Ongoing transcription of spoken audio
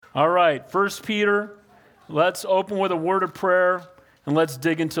All right, 1 Peter, let's open with a word of prayer and let's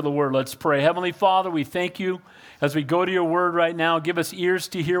dig into the word. Let's pray. Heavenly Father, we thank you as we go to your word right now. Give us ears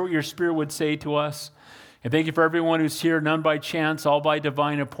to hear what your Spirit would say to us. And thank you for everyone who's here, none by chance, all by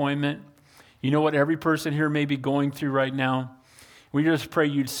divine appointment. You know what every person here may be going through right now. We just pray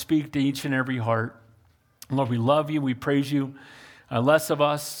you'd speak to each and every heart. Lord, we love you. We praise you. Less of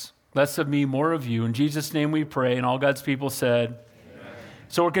us, less of me, more of you. In Jesus' name we pray. And all God's people said,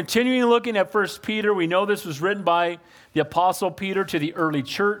 so we're continuing looking at 1 Peter. We know this was written by the Apostle Peter to the early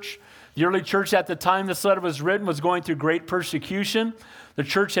church. The early church at the time this letter was written was going through great persecution. The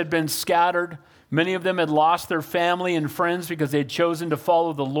church had been scattered. Many of them had lost their family and friends because they had chosen to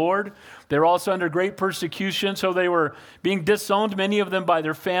follow the Lord. They were also under great persecution, so they were being disowned, many of them by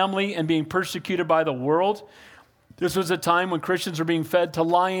their family, and being persecuted by the world. This was a time when Christians were being fed to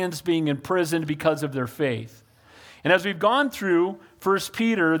lions, being imprisoned because of their faith. And as we've gone through 1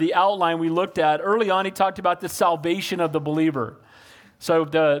 Peter, the outline we looked at, early on he talked about the salvation of the believer. So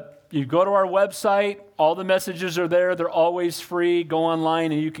you go to our website, all the messages are there, they're always free, go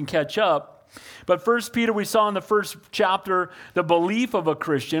online and you can catch up. But 1 Peter, we saw in the first chapter the belief of a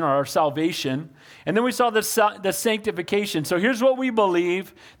Christian, or our salvation, and then we saw the sanctification. So here's what we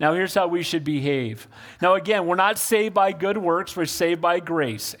believe, now here's how we should behave. Now again, we're not saved by good works, we're saved by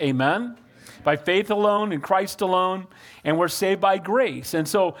grace, amen? By faith alone, in Christ alone, and we're saved by grace. And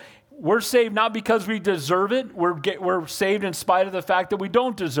so we're saved not because we deserve it. We're saved in spite of the fact that we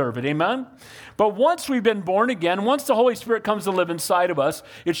don't deserve it. Amen? But once we've been born again, once the Holy Spirit comes to live inside of us,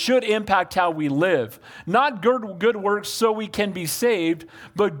 it should impact how we live. Not good works so we can be saved,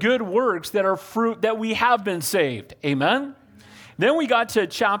 but good works that are fruit that we have been saved. Amen? Then we got to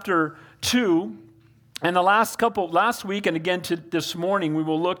chapter 2, and last week and again this morning, we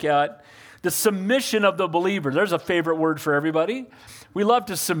will look at the submission of the believer. There's a favorite word for everybody. We love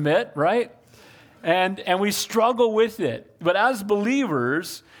to submit, right? And we struggle with it. But as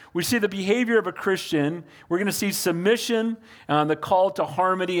believers, we see the behavior of a Christian. We're going to see submission, the call to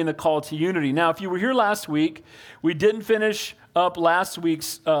harmony, and the call to unity. Now, if you were here last week, we didn't finish up last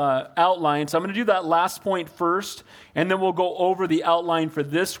week's outline. So I'm going to do that last point first, and then we'll go over the outline for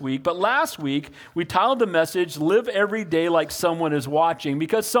this week. But last week, we titled the message, Live Every Day Like Someone is Watching,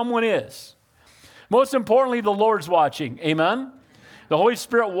 because someone is. Most importantly, the Lord's watching. Amen? The Holy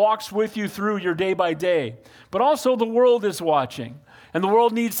Spirit walks with you through your day by day. But also the world is watching. And the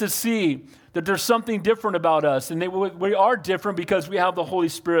world needs to see that there's something different about us. And we are different because we have the Holy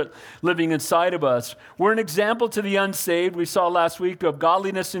Spirit living inside of us. We're an example to the unsaved. We saw last week of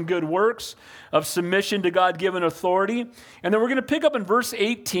godliness and good works, of submission to God-given authority. And then we're going to pick up in verse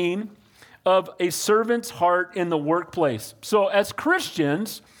 18 of a servant's heart in the workplace. So as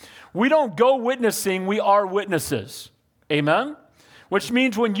Christians, we don't go witnessing, we are witnesses. Amen? Which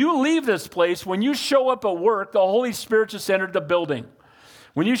means when you leave this place, when you show up at work, the Holy Spirit just entered the building.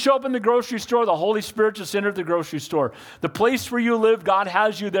 When you show up in the grocery store, the Holy Spirit just entered the grocery store. The place where you live, God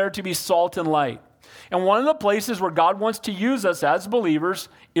has you there to be salt and light. And one of the places where God wants to use us as believers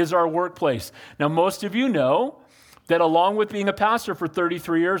is our workplace. Now, most of you know that along with being a pastor for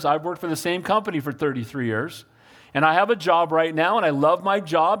 33 years, I've worked for the same company for 33 years. And I have a job right now, and I love my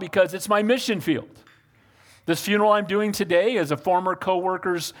job because it's my mission field. This funeral I'm doing today is a former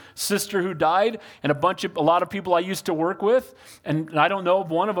co-worker's sister who died, and a lot of people I used to work with, and I don't know if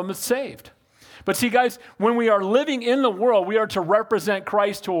one of them is saved. But see, guys, when we are living in the world, we are to represent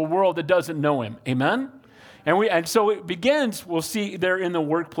Christ to a world that doesn't know him. Amen? And so it begins, we'll see there in the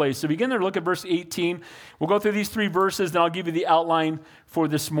workplace. So begin there, look at verse 18. We'll go through these 3 verses, then I'll give you the outline for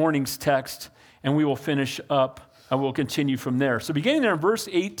this morning's text, and we will finish up. I will continue from there. So beginning there in verse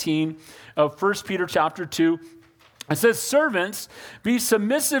 18 of 1 Peter chapter 2, it says, Servants, be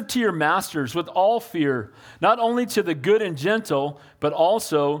submissive to your masters with all fear, not only to the good and gentle, but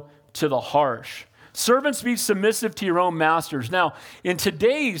also to the harsh. Servants, be submissive to your own masters. Now, in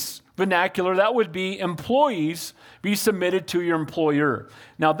today's vernacular, that would be employees, be submitted to your employer.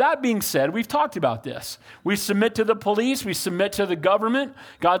 Now, that being said, we've talked about this. We submit to the police, we submit to the government.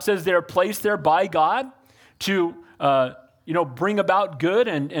 God says they're placed there by God to bring about good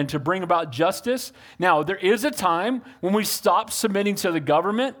and to bring about justice. Now, there is a time when we stop submitting to the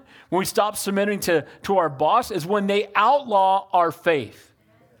government, when we stop submitting to our boss, is when they outlaw our faith.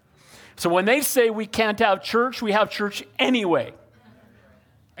 So when they say we can't have church, we have church anyway.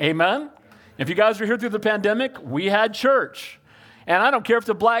 Amen? If you guys were here through the pandemic, we had church. And I don't care if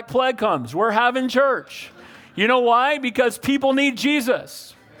the Black Plague comes, we're having church. You know why? Because people need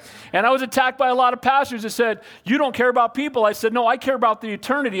Jesus. And I was attacked by a lot of pastors that said, you don't care about people. I said, no, I care about the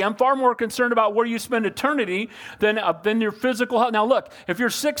eternity. I'm far more concerned about where you spend eternity than your physical health. Now look, if you're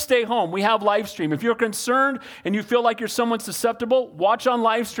sick, stay home. We have live stream. If you're concerned and you feel like you're someone susceptible, watch on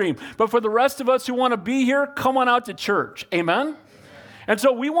live stream. But for the rest of us who want to be here, come on out to church. Amen? And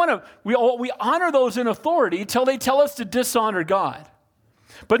so we honor those in authority till they tell us to dishonor God.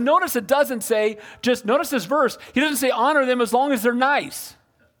 But notice it doesn't say, notice this verse, he doesn't say honor them as long as they're nice.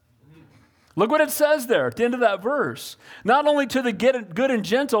 Look what it says there at the end of that verse. Not only to the good and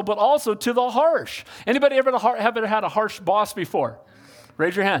gentle, but also to the harsh. Anybody ever had a harsh boss before?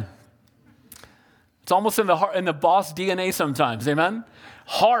 Raise your hand. It's almost in the boss DNA sometimes, amen?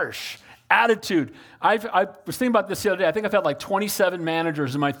 Harsh attitude. I was thinking about this the other day. I think I've had like 27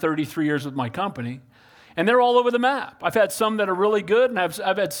 managers in my 33 years with my company, and they're all over the map. I've had some that are really good, and I've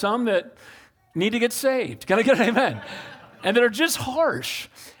had some that need to get saved. Can I get an amen? And that are just harsh.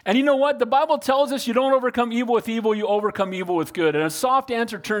 And you know what? The Bible tells us you don't overcome evil with evil, you overcome evil with good. And a soft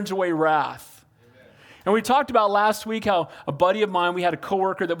answer turns away wrath. Amen. And we talked about last week how a buddy of mine, we had a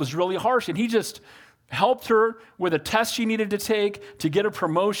coworker that was really harsh, and he just helped her with a test she needed to take to get a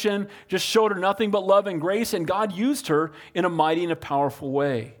promotion, just showed her nothing but love and grace, and God used her in a mighty and a powerful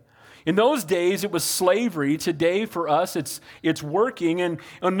way. In those days, it was slavery. Today, for us, it's working. And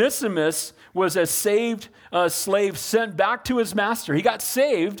Onesimus was a saved slave sent back to his master. He got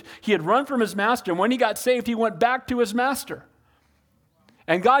saved. He had run from his master. And when he got saved, he went back to his master.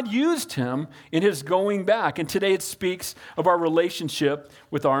 And God used him in his going back. And today it speaks of our relationship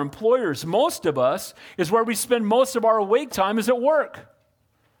with our employers. Most of us is where we spend most of our awake time is at work.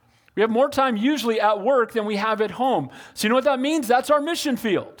 We have more time usually at work than we have at home. So you know what that means? That's our mission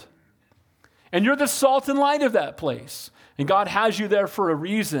field. And you're the salt and light of that place. And God has you there for a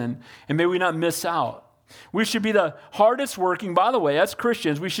reason, and may we not miss out. We should be the hardest working, by the way, as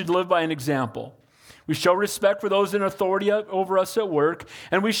Christians, we should live by an example. We show respect for those in authority over us at work,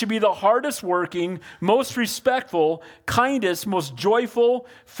 and we should be the hardest working, most respectful, kindest, most joyful,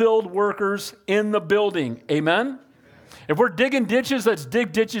 filled workers in the building. Amen? If we're digging ditches, let's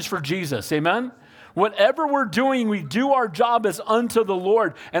dig ditches for Jesus. Amen? Whatever we're doing, we do our job as unto the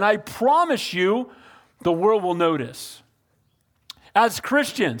Lord. And I promise you, the world will notice. As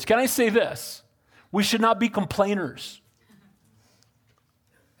Christians, can I say this? We should not be complainers.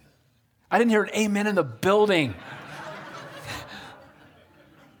 I didn't hear an amen in the building.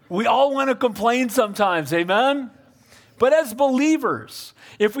 We all want to complain sometimes, amen? But as believers,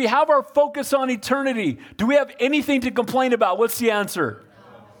 if we have our focus on eternity, do we have anything to complain about? What's the answer?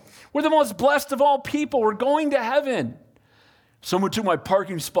 We're the most blessed of all people. We're going to heaven. Someone took my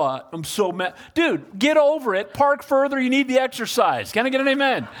parking spot. I'm so mad. Dude, get over it. Park further. You need the exercise. Can I get an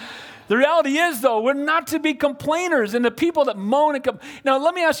amen? The reality is, though, we're not to be complainers and the people that moan and complain. Now,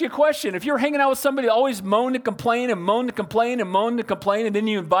 let me ask you a question. If you're hanging out with somebody that always moan and complain and moan and complain and moan and complain, and then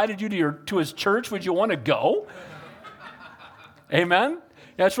you invited you to his church, would you want to go? Amen?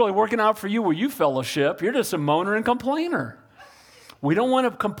 That's really working out for you where you fellowship. You're just a moaner and complainer. We don't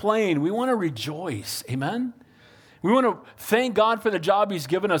want to complain. We want to rejoice. Amen? We want to thank God for the job he's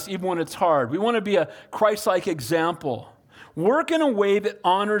given us even when it's hard. We want to be a Christ-like example. Work in a way that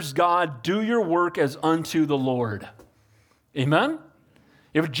honors God. Do your work as unto the Lord. Amen?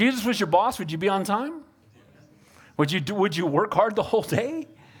 If Jesus was your boss, would you be on time? Would you work hard the whole day?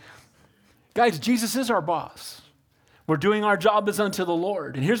 Guys, Jesus is our boss. We're doing our job as unto the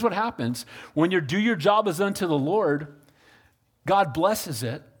Lord. And here's what happens. When you do your job as unto the Lord, God blesses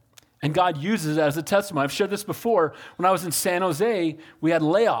it, and God uses it as a testimony. I've shared this before. When I was in San Jose, we had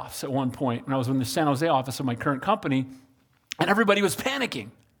layoffs at one point when I was in the San Jose office of my current company, and everybody was panicking.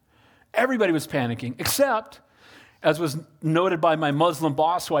 Everybody was panicking, except, as was noted by my Muslim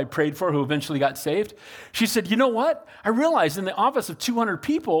boss who I prayed for, who eventually got saved, she said, you know what? I realized in the office of 200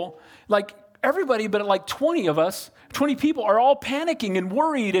 people, like everybody but like 20 of us, 20 people are all panicking and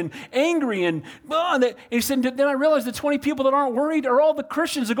worried and angry. And he said, then I realized the 20 people that aren't worried are all the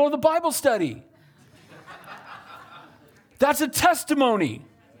Christians that go to the Bible study. That's a testimony.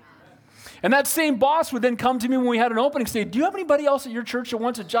 And that same boss would then come to me when we had an opening and say, do you have anybody else at your church that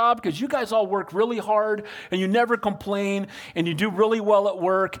wants a job? Because you guys all work really hard and you never complain and you do really well at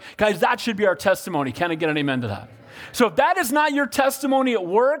work. Guys, that should be our testimony. Can I get an amen to that? So if that is not your testimony at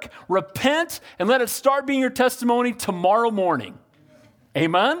work, repent and let it start being your testimony tomorrow morning.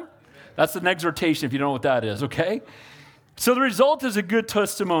 Amen? That's an exhortation if you don't know what that is, okay? So the result is a good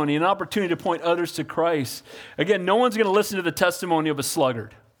testimony, an opportunity to point others to Christ. Again, no one's going to listen to the testimony of a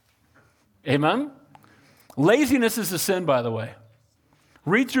sluggard. Amen? Laziness is a sin, by the way.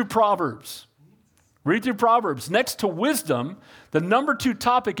 Read through Proverbs. Read through Proverbs. Next to wisdom, the number 2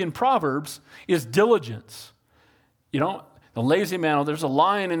 topic in Proverbs is diligence. You know, the lazy man, oh, there's a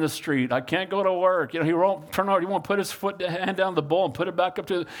lion in the street. I can't go to work. You know, he won't turn around. He won't put his hand down the bowl and put it back up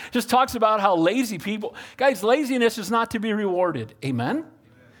to. Just talks about how lazy people. Guys, laziness is not to be rewarded. Amen?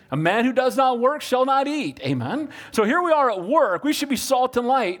 A man who does not work shall not eat. Amen? So here we are at work. We should be salt and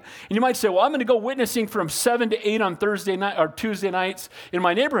light. And you might say, well, I'm going to go witnessing from 7 to 8 on Thursday night or Tuesday nights in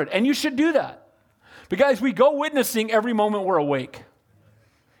my neighborhood. And you should do that. But guys, we go witnessing every moment we're awake.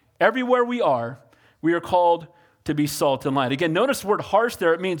 Everywhere we are called to be salt and light. Again, notice the word harsh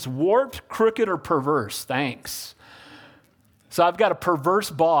there. It means warped, crooked, or perverse. Thanks. So I've got a perverse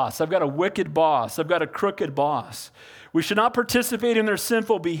boss. I've got a wicked boss. I've got a crooked boss. We should not participate in their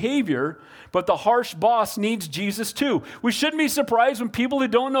sinful behavior, but the harsh boss needs Jesus too. We shouldn't be surprised when people who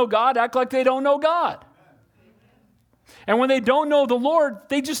don't know God act like they don't know God. And when they don't know the Lord,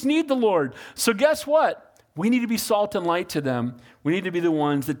 they just need the Lord. So guess what? We need to be salt and light to them. We need to be the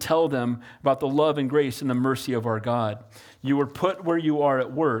ones that tell them about the love and grace and the mercy of our God. You were put where you are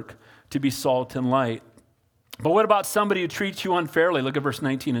at work to be salt and light. But what about somebody who treats you unfairly? Look at verse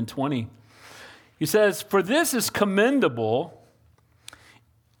 19 and 20. He says, for this is commendable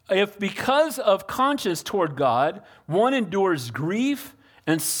if because of conscience toward God, one endures grief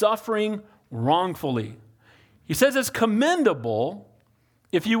and suffering wrongfully. He says it's commendable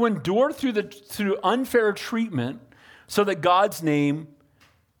if you endure through unfair treatment so that God's name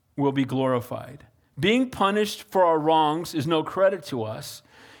will be glorified. Being punished for our wrongs is no credit to us.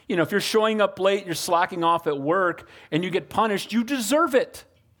 You know, if you're showing up late, you're slacking off at work, and you get punished, you deserve it.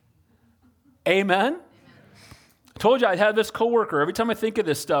 Amen? I told you I had this coworker. Every time I think of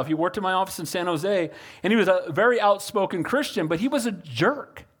this stuff, he worked in my office in San Jose, and he was a very outspoken Christian, but he was a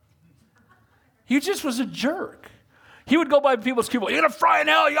jerk. He just was a jerk. He would go by people's people, you're going to fry in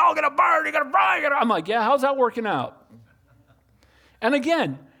hell, y'all going to burn, you're going to fry. I'm like, yeah, how's that working out? And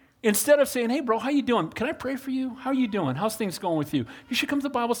again, instead of saying, hey, bro, how you doing? Can I pray for you? How are you doing? How's things going with you? You should come to the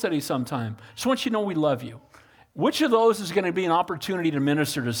Bible study sometime. Just want you to know we love you. Which of those is going to be an opportunity to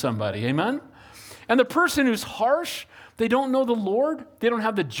minister to somebody? Amen? And the person who's harsh, they don't know the Lord. They don't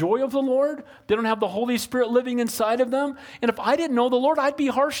have the joy of the Lord. They don't have the Holy Spirit living inside of them. And if I didn't know the Lord, I'd be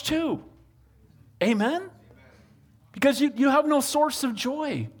harsh too. Amen? Because you have no source of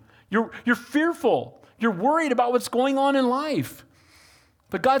joy. You're fearful. You're worried about what's going on in life.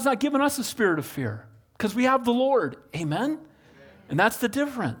 But God's not given us a spirit of fear because we have the Lord. Amen? And that's the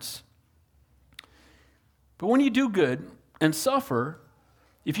difference. But when you do good and suffer,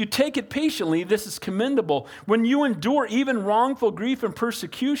 if you take it patiently, this is commendable. When you endure even wrongful grief and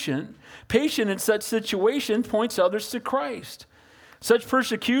persecution, patient in such situation points others to Christ. Such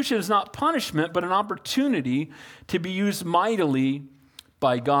persecution is not punishment, but an opportunity to be used mightily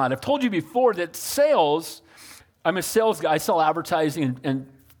by God. I've told you before that sales, I'm a sales guy. I sell advertising and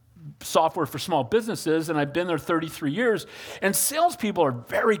software for small businesses, and I've been there 33 years. And salespeople are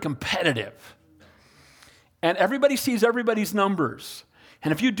very competitive. And everybody sees everybody's numbers.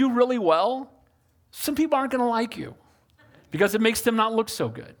 And if you do really well, some people aren't going to like you because it makes them not look so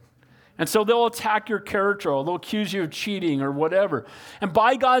good. And so they'll attack your character, or they'll accuse you of cheating or whatever. And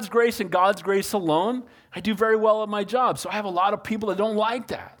by God's grace and God's grace alone, I do very well at my job. So I have a lot of people that don't like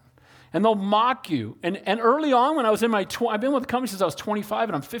that. And they'll mock you. And early on when I was in my, I've been with the company since I was 25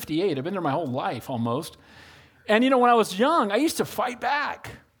 and I'm 58. I've been there my whole life almost. And when I was young, I used to fight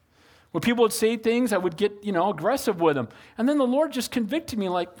back. When people would say things, I would get, aggressive with them. And then the Lord just convicted me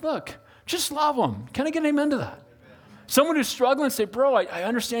like, look, just love them. Can I get an amen to that? Amen. Someone who's struggling, say, bro, I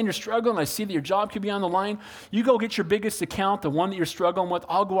understand you're struggling. I see that your job could be on the line. You go get your biggest account, the one that you're struggling with.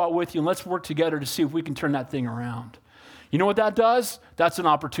 I'll go out with you and let's work together to see if we can turn that thing around. You know what that does? That's an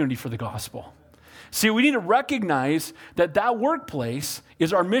opportunity for the gospel. See, we need to recognize that workplace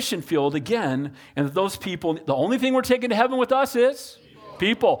is our mission field again, and that those people, the only thing we're taking to heaven with us is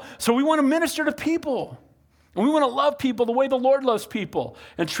people. So we want to minister to people. And we want to love people the way the Lord loves people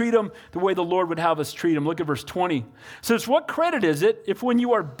and treat them the way the Lord would have us treat them. Look at verse 20. It says, what credit is it if when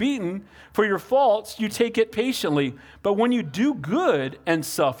you are beaten for your faults, you take it patiently? But when you do good and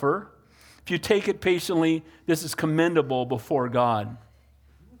suffer, if you take it patiently, this is commendable before God.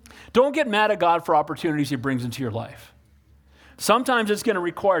 Don't get mad at God for opportunities he brings into your life. Sometimes it's going to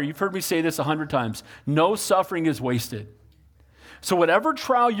require, you've heard me say this 100 times, no suffering is wasted. So whatever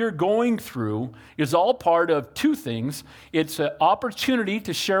trial you're going through is all part of two things. It's an opportunity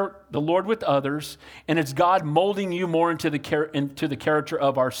to share the Lord with others, and it's God molding you more into the character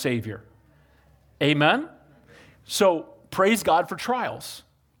of our Savior. Amen? So praise God for trials.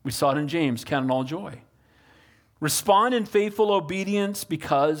 We saw it in James, count it all joy. Respond in faithful obedience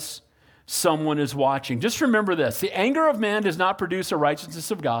because someone is watching. Just remember this. The anger of man does not produce a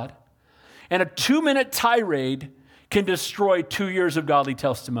righteousness of God. And a 2-minute tirade can destroy 2 years of godly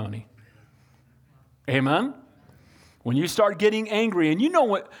testimony. Amen? When you start getting angry, and you know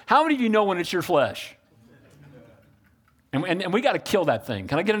what, how many of you know when it's your flesh? And we got to kill that thing.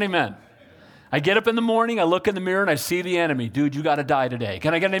 Can I get an amen? I get up in the morning, I look in the mirror, and I see the enemy. Dude, you got to die today.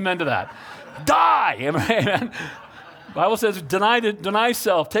 Can I get an amen to that? Die! Amen? The Bible says, deny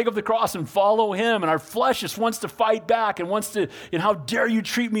self, take up the cross and follow him. And our flesh just wants to fight back and wants to, how dare you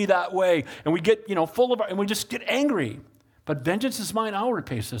treat me that way? And we get, and we just get angry. But vengeance is mine, I'll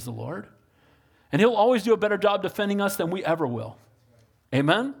repay, says the Lord. And he'll always do a better job defending us than we ever will.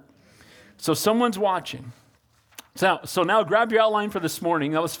 Amen? So someone's watching. So now grab your outline for this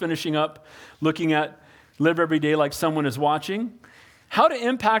morning. I was finishing up looking at live every day like someone is watching. How to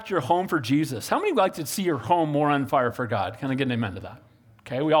impact your home for Jesus. How many would like to see your home more on fire for God? Can I get an amen to that?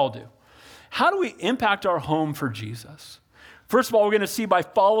 Okay, we all do. How do we impact our home for Jesus? First of all, we're going to see by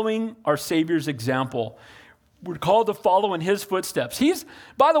following our Savior's example. We're called to follow in his footsteps.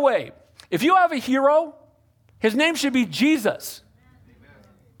 By the way, if you have a hero, his name should be Jesus.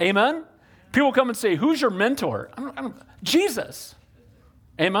 Amen? People come and say, who's your mentor? Jesus.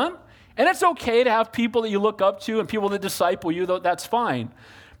 Amen? And it's okay to have people that you look up to and people that disciple you, though that's fine.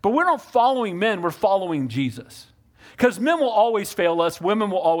 But we're not following men, we're following Jesus. Because men will always fail us, women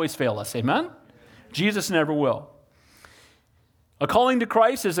will always fail us. Amen? Jesus never will. A calling to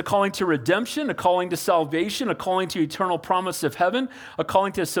Christ is a calling to redemption, a calling to salvation, a calling to eternal promise of heaven, a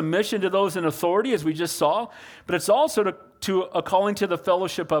calling to submission to those in authority, as we just saw. But it's also to a calling to the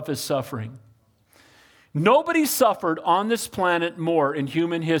fellowship of his suffering. Nobody suffered on this planet more in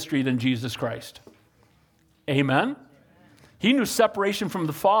human history than Jesus Christ. Amen? He knew separation from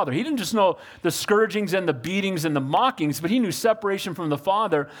the Father. He didn't just know the scourgings and the beatings and the mockings, but he knew separation from the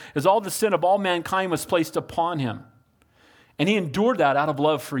Father as all the sin of all mankind was placed upon him. And he endured that out of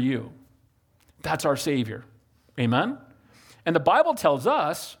love for you. That's our Savior. Amen? And the Bible tells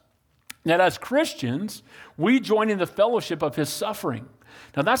us that as Christians, we join in the fellowship of his suffering.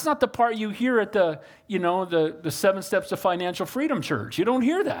 Now, that's not the part you hear at the 7 Steps to Financial Freedom Church. You don't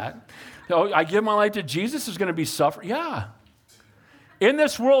hear that. I give my life to Jesus, is going to be suffering. Yeah. In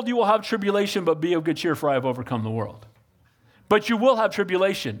this world, you will have tribulation, but be of good cheer, for I have overcome the world. But you will have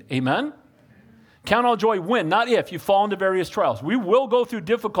tribulation. Amen? Count all joy when, not if, you fall into various trials. We will go through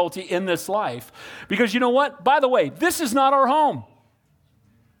difficulty in this life. Because you know what? By the way, this is not our home.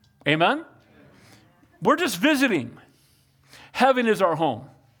 Amen? We're just visiting. Heaven is our home.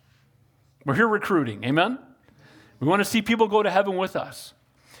 We're here recruiting. Amen? We want to see people go to heaven with us.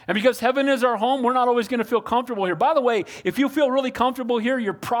 And because heaven is our home, we're not always going to feel comfortable here. By the way, if you feel really comfortable here,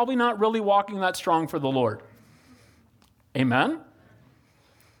 you're probably not really walking that strong for the Lord. Amen?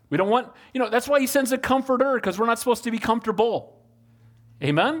 We don't want, that's why he sends a comforter, because we're not supposed to be comfortable.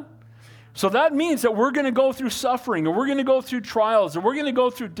 Amen? So that means that we're going to go through suffering, and we're going to go through trials, and we're going to go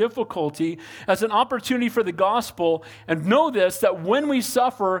through difficulty as an opportunity for the gospel. And know this, that when we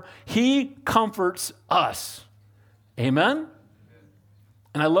suffer, he comforts us. Amen?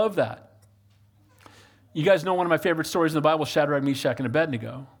 And I love that. You guys know one of my favorite stories in the Bible, Shadrach, Meshach, and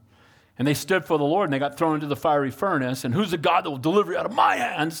Abednego. And they stood for the Lord, and they got thrown into the fiery furnace. And who's the God that will deliver you out of my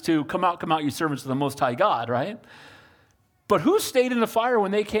hands? To come out, you servants of the Most High God, right? But who stayed in the fire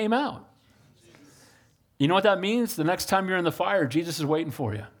when they came out? You know what that means? The next time you're in the fire, Jesus is waiting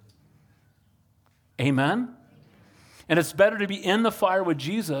for you. Amen? And it's better to be in the fire with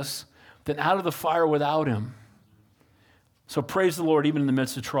Jesus than out of the fire without him. So praise the Lord, even in the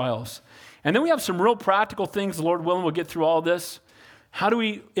midst of trials. And then we have some real practical things. The Lord willing, we'll get through all this. How do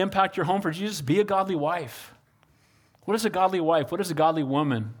we impact your home for Jesus? Be a godly wife. What is a godly wife? What is a godly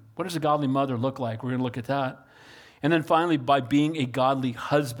woman? What does a godly mother look like? We're going to look at that. And then finally, by being a godly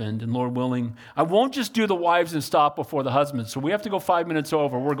husband, and Lord willing, I won't just do the wives and stop before the husbands. So we have to go 5 minutes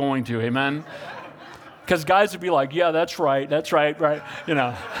over. We're going to, amen? Because guys would be like, yeah, that's right, right,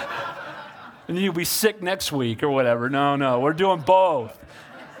 And then you'll be sick next week or whatever. No, we're doing both.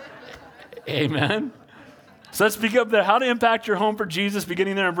 Amen? So let's pick up there. How to impact your home for Jesus,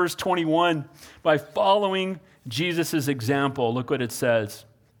 beginning there in verse 21, by following Jesus' example. Look what it says.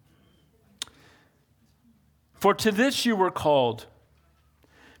 For to this you were called,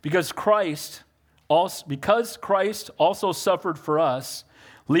 because Christ also suffered for us,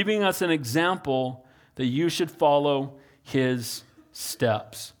 leaving us an example that you should follow his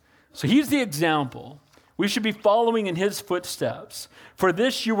steps. So he's the example. We should be following in his footsteps. For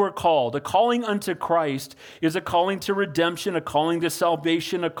this you were called. A calling unto Christ is a calling to redemption, a calling to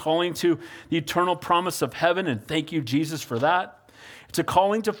salvation, a calling to the eternal promise of heaven. And thank you, Jesus, for that. It's a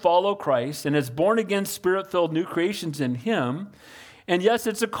calling to follow Christ and as born-again, Spirit-filled new creations in him. And yes,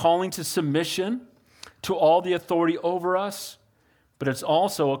 it's a calling to submission to all the authority over us, but it's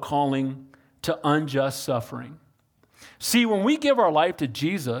also a calling to unjust suffering. See, when we give our life to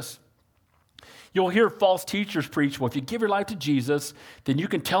Jesus, you'll hear false teachers preach, well, if you give your life to Jesus, then you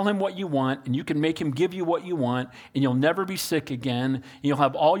can tell him what you want, and you can make him give you what you want, and you'll never be sick again, and you'll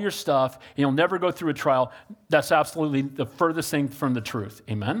have all your stuff, and you'll never go through a trial. That's absolutely the furthest thing from the truth.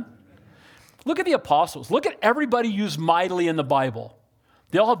 Amen? Look at the apostles. Look at everybody used mightily in the Bible.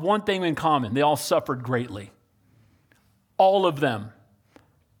 They all have one thing in common. They all suffered greatly. All of them.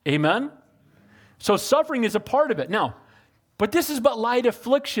 Amen? So suffering is a part of it. Now, but this is but light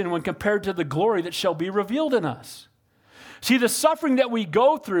affliction when compared to the glory that shall be revealed in us. See, the suffering that we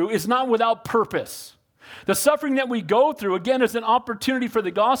go through is not without purpose. The suffering that we go through, again, is an opportunity for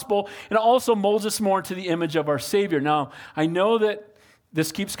the gospel, and it also molds us more into the image of our Savior. Now, I know that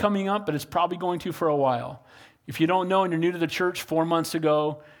this keeps coming up, but it's probably going to for a while. If you don't know and you're new to the church, 4 months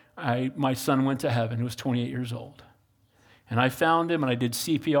ago, my son went to heaven. He was 28 years old. And I found him, and I did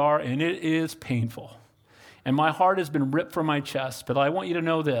CPR, and it is painful. And my heart has been ripped from my chest, but I want you to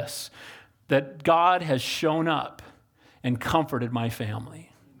know this, that God has shown up and comforted my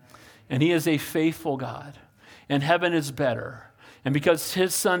family. And he is a faithful God, and heaven is better. And because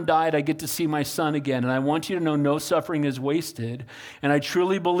his son died, I get to see my son again. And I want you to know no suffering is wasted. And I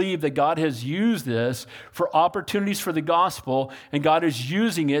truly believe that God has used this for opportunities for the gospel, and God is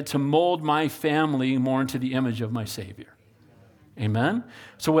using it to mold my family more into the image of my Savior. Amen?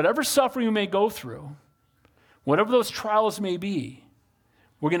 So whatever suffering you may go through, whatever those trials may be,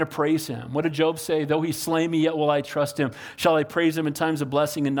 we're going to praise him. What did Job say? Though he slay me, yet will I trust him. Shall I praise him in times of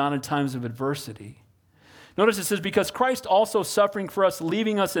blessing and not in times of adversity? Notice it says, because Christ also suffering for us,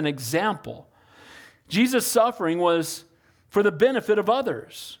 leaving us an example. Jesus' suffering was for the benefit of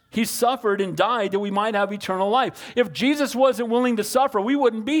others. He suffered and died that we might have eternal life. If Jesus wasn't willing to suffer, we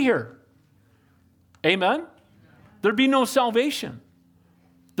wouldn't be here. Amen? There'd be no salvation.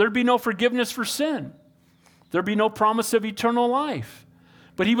 There'd be no forgiveness for sin. There'd be no promise of eternal life.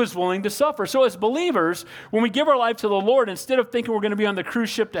 But he was willing to suffer. So as believers, when we give our life to the Lord, instead of thinking we're going to be on the cruise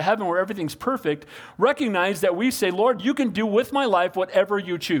ship to heaven where everything's perfect, recognize that we say, Lord, you can do with my life whatever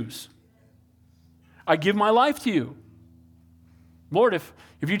you choose. I give my life to you. Lord, if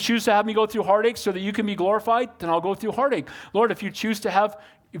you choose to have me go through heartache so that you can be glorified, then I'll go through heartache. Lord, if you choose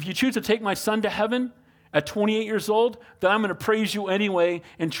to take my son to heaven at 28 years old, then I'm going to praise you anyway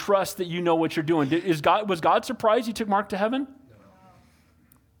and trust that you know what you're doing. Was God surprised he took Mark to heaven?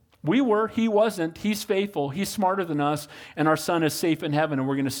 We were. He wasn't. He's faithful. He's smarter than us, and our son is safe in heaven, and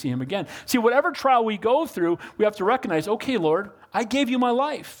we're going to see him again. See, whatever trial we go through, we have to recognize, okay, Lord, I gave you my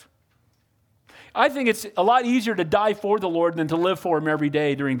life. I think it's a lot easier to die for the Lord than to live for him every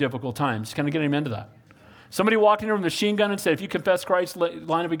day during difficult times. Can I get him into that? Somebody walked in here with a machine gun and said, if you confess Christ,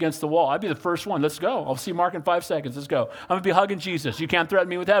 line up against the wall. I'd be the first one. Let's go. I'll see Mark in 5 seconds. Let's go. I'm going to be hugging Jesus. You can't threaten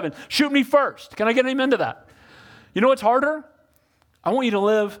me with heaven. Shoot me first. Can I get him into that? You know what's harder? I want you to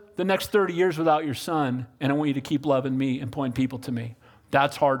live the next 30 years without your son, and I want you to keep loving me and point people to me.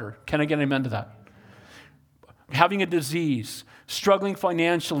 That's harder. Can I get him into that? Having a disease, struggling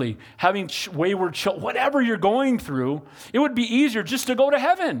financially, having wayward children, whatever you're going through, it would be easier just to go to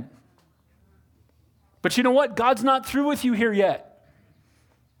heaven. But you know what? God's not through with you here yet.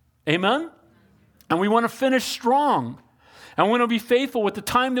 Amen? And we want to finish strong. And we want to be faithful with the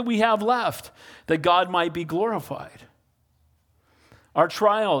time that we have left, that God might be glorified. Our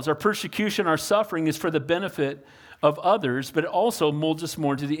trials, our persecution, our suffering is for the benefit of others, but it also molds us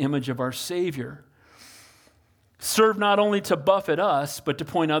more to the image of our Savior. Serve not only to buffet us, but to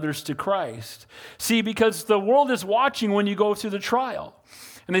point others to Christ. See, because the world is watching when you go through the trial.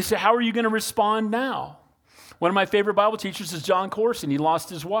 And they say, how are you going to respond now? One of my favorite Bible teachers is John Corson. He lost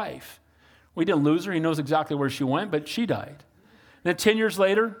his wife. Well, he didn't lose her. He knows exactly where she went, but she died. Then 10 years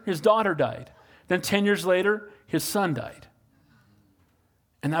later, his daughter died. Then 10 years later, his son died.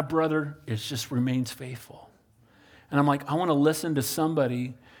 And that brother just remains faithful. And I'm like, I want to listen to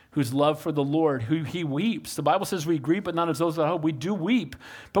somebody whose love for the Lord, who he weeps. The Bible says we grieve, but not as those that hope. We do weep,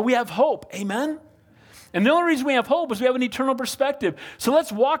 but we have hope. Amen? And the only reason we have hope is we have an eternal perspective. So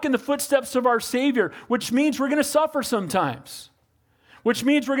let's walk in the footsteps of our Savior, which means we're going to suffer sometimes, which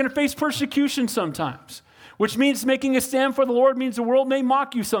means we're going to face persecution sometimes, which means making a stand for the Lord means the world may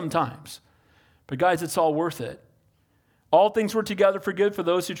mock you sometimes. But guys, it's all worth it. All things work together for good for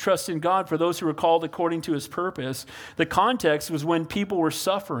those who trust in God, for those who are called according to his purpose. The context was when people were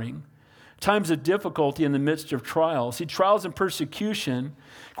suffering, times of difficulty in the midst of trials. See, trials and persecution,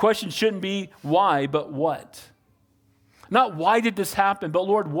 question shouldn't be why, but what. Not why did this happen, but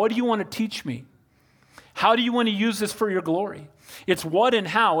Lord, what do you want to teach me? How do you want to use this for your glory? It's what and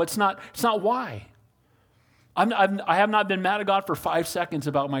how. It's not why. I have not been mad at God for 5 seconds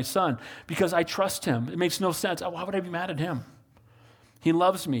about my son because I trust him. It makes no sense. Why would I be mad at him? He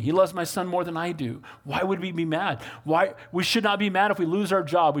loves me. He loves my son more than I do. Why would we be mad? Why? We should not be mad if we lose our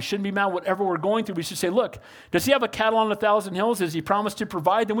job. We shouldn't be mad whatever we're going through. We should say, look, does he have a cattle on 1,000 hills? Has he promised to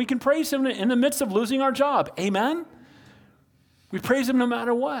provide? Then we can praise him in the midst of losing our job. Amen? We praise him no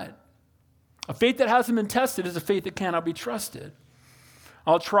matter what. A faith that hasn't been tested is a faith that cannot be trusted.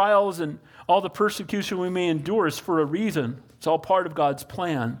 All trials and all the persecution we may endure is for a reason. It's all part of God's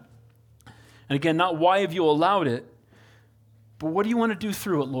plan. And again, not why have you allowed it, but what do you want to do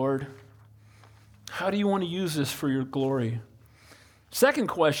through it, Lord? How do you want to use this for your glory? Second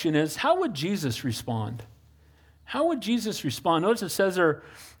question is, how would Jesus respond? How would Jesus respond? Notice it says there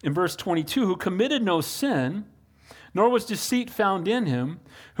in verse 22, who committed no sin, nor was deceit found in him,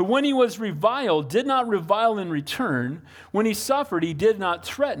 who when he was reviled did not revile in return. When he suffered, he did not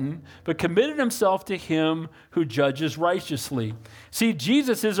threaten, but committed himself to him who judges righteously. See,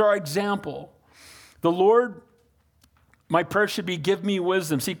 Jesus is our example. The Lord, my prayer should be, give me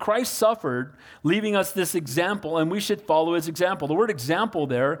wisdom. See, Christ suffered, leaving us this example, and we should follow his example. The word example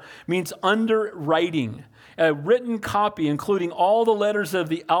there means underwriting. A written copy, including all the letters of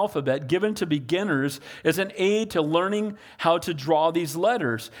the alphabet given to beginners, is an aid to learning how to draw these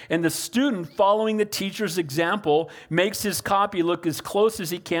letters. And the student, following the teacher's example, makes his copy look as close as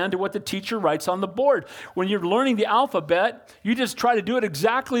he can to what the teacher writes on the board. When you're learning the alphabet, you just try to do it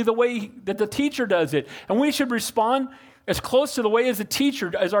exactly the way that the teacher does it. And we should respond as close to the way as the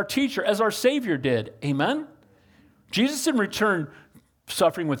teacher, as our Savior did. Amen? Jesus didn't return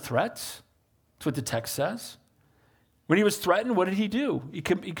suffering with threats. That's what the text says. When he was threatened, what did he do? He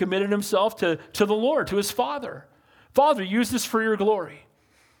committed himself to the Lord, to his Father. Father, use this for your glory.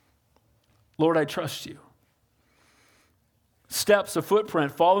 Lord, I trust you. Steps, a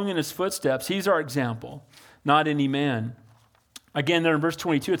footprint, following in his footsteps. He's our example, not any man. Again, there in verse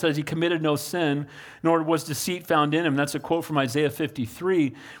 22, it says he committed no sin, nor was deceit found in him. That's a quote from Isaiah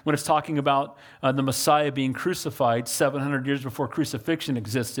 53 when it's talking about the Messiah being crucified 700 years before crucifixion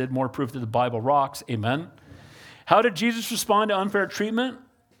existed. More proof that the Bible rocks. Amen. How did Jesus respond to unfair treatment,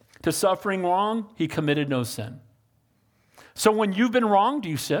 to suffering wrong? He committed no sin. So when you've been wronged, do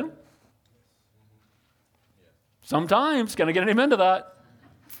you sin? Sometimes. Can I get an amen to that?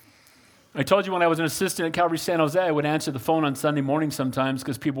 I told you when I was an assistant at Calvary San Jose, I would answer the phone on Sunday morning sometimes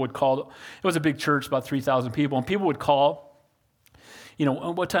because people would call. It was a big church, about 3,000 people, and people would call,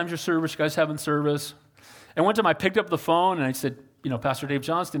 what time's your service? You guys having service? And one time I picked up the phone and I said, Pastor Dave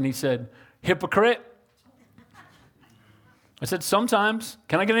Johnston, and he said, hypocrite. I said, sometimes.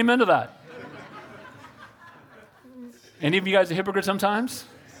 Can I get an amen to that? Any of you guys a hypocrite sometimes?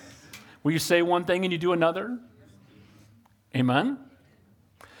 Will you say one thing and you do another? Amen?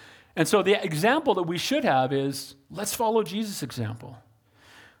 And so the example that we should have is, let's follow Jesus' example.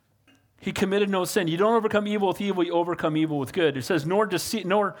 He committed no sin. You don't overcome evil with evil, you overcome evil with good. It says, nor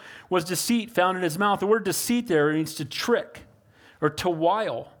was deceit found in his mouth. The word deceit there means to trick or to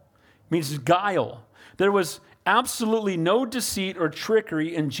wile. It means guile. There was absolutely no deceit or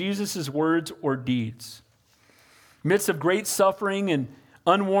trickery in Jesus' words or deeds. Midst of great suffering and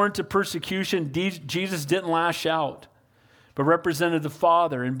unwarranted persecution, Jesus didn't lash out, but represented the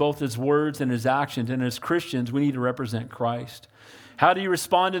Father in both his words and his actions. And as Christians, we need to represent Christ. How do you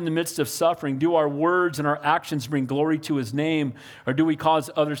respond in the midst of suffering? Do our words and our actions bring glory to his name, or do we cause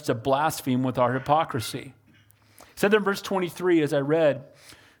others to blaspheme with our hypocrisy? It said there in verse 23, as I read,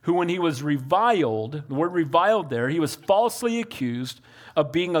 who when he was reviled, the word reviled there, he was falsely accused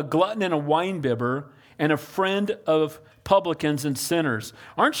of being a glutton and a winebibber and a friend of publicans and sinners.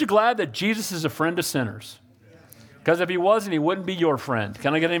 Aren't you glad that Jesus is a friend of sinners? Because if he wasn't, he wouldn't be your friend.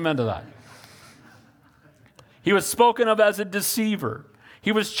 Can I get an amen to that? He was spoken of as a deceiver.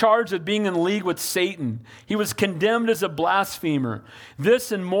 He was charged with being in league with Satan. He was condemned as a blasphemer.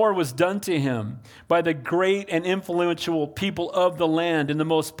 This and more was done to him by the great and influential people of the land in the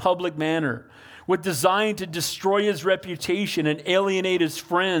most public manner, with design to destroy his reputation and alienate his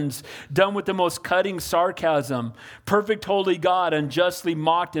friends, done with the most cutting sarcasm. Perfect holy God unjustly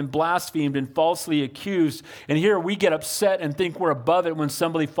mocked and blasphemed and falsely accused. And here we get upset and think we're above it when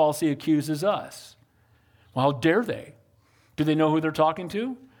somebody falsely accuses us. Well, how dare they? Do they know who they're talking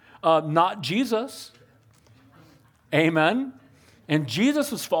to? Not Jesus. Amen. And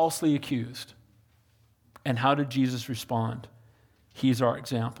Jesus was falsely accused. And how did Jesus respond? He's our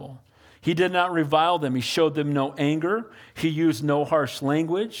example. He did not revile them. He showed them no anger. He used no harsh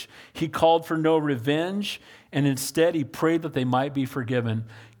language. He called for no revenge. and instead he prayed that they might be forgiven.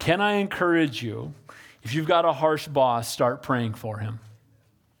 Can I encourage you, if you've got a harsh boss, start praying for him.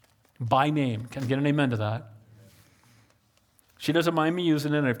 By name. Can I get an amen to that? She doesn't mind me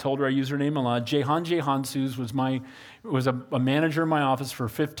using it, and I've told her I use her name a lot. Jehan Jehansus was a manager in my office for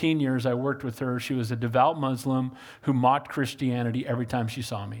 15 years. I worked with her. She was a devout Muslim who mocked Christianity every time she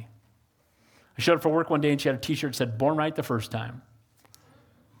saw me. I showed up for work one day, and she had a T-shirt that said, "Born right the first time,"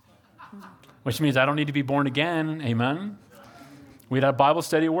 which means I don't need to be born again. Amen? We had a Bible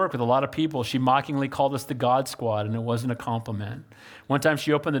study at work with a lot of people. She mockingly called us the God Squad, and it wasn't a compliment. One time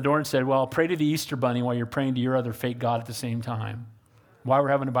she opened the door and said, "Well, pray to the Easter Bunny while you're praying to your other fake God at the same time." While we're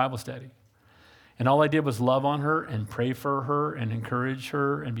having a Bible study. And all I did was love on her and pray for her and encourage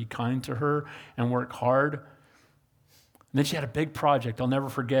her and be kind to her and work hard. And then she had a big project. I'll never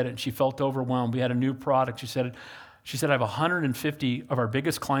forget it. And she felt overwhelmed. We had a new product. She said, I have 150 of our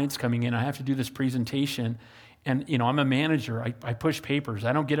biggest clients coming in. I have to do this presentation. And, I'm a manager. I push papers.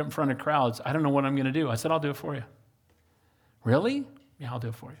 I don't get up in front of crowds. I don't know what I'm going to do. I said, "I'll do it for you." "Really?" "Yeah, I'll do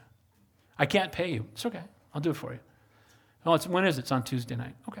it for you." "I can't pay you." "It's okay. I'll do it for you." "Oh, when is it?" "It's on Tuesday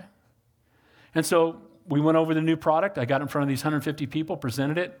night." "Okay." And so we went over the new product. I got in front of these 150 people,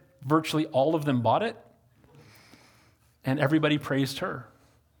 presented it. Virtually all of them bought it. And everybody praised her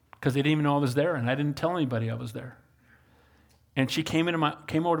because they didn't even know I was there, and I didn't tell anybody I was there. And she came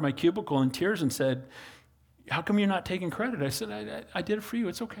over to my cubicle in tears and said, "How come you're not taking credit?" I said, I did it for you.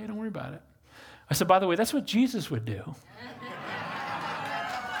 It's okay. Don't worry about it. I said, "By the way, that's what Jesus would do."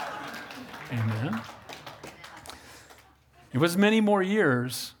 Amen. It was many more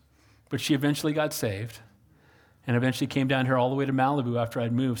years, but she eventually got saved and eventually came down here all the way to Malibu after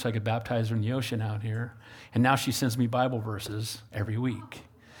I'd moved so I could baptize her in the ocean out here. And now she sends me Bible verses every week.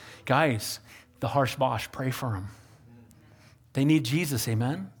 Guys, the harsh boss, pray for them. They need Jesus,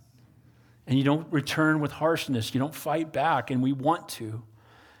 amen? And you don't return with harshness. You don't fight back, and we want to.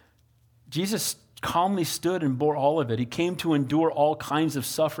 Jesus calmly stood and bore all of it. He came to endure all kinds of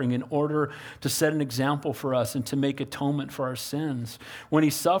suffering in order to set an example for us and to make atonement for our sins. When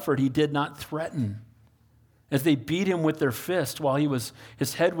he suffered, he did not threaten. As they beat him with their fist while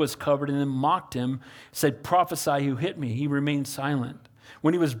his head was covered and then mocked him, said, "Prophesy who hit me," he remained silent.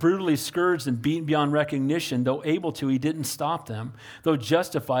 When he was brutally scourged and beaten beyond recognition, though able to, he didn't stop them. Though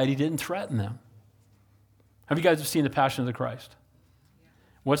justified, he didn't threaten them. Have you guys seen The Passion of the Christ?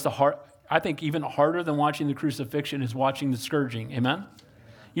 What's the hard? I think even harder than watching the crucifixion is watching the scourging. Amen?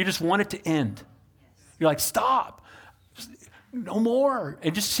 You just want it to end. You're like, "Stop. No more."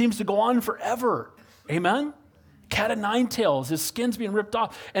 It just seems to go on forever. Amen? Cat of nine tails, his skin's being ripped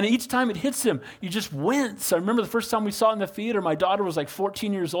off. And each time it hits him, you just wince. I remember the first time we saw it in the theater, my daughter was like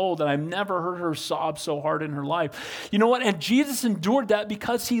 14 years old, and I've never heard her sob so hard in her life. You know what? And Jesus endured that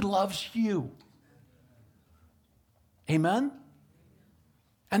because he loves you. Amen?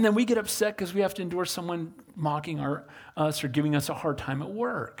 And then we get upset because we have to endure someone mocking us or giving us a hard time at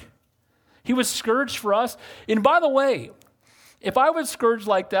work. He was scourged for us. And by the way, if I was scourged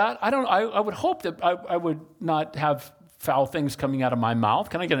like that, I would hope that I would not have foul things coming out of my mouth.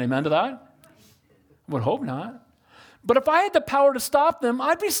 Can I get an amen to that? I would hope not. But if I had the power to stop them,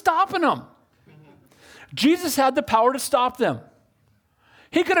 I'd be stopping them. Jesus had the power to stop them.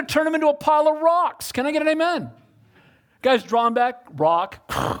 He could have turned them into a pile of rocks. Can I get an amen? Guys, drawn back, rock,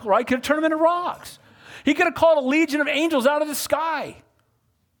 right? Could have turned them into rocks. He could have called a legion of angels out of the sky.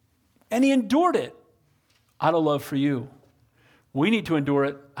 And he endured it out of love for you. We need to endure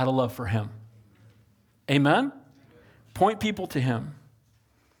it out of love for him. Amen? Point people to him.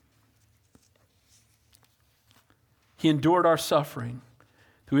 He endured our suffering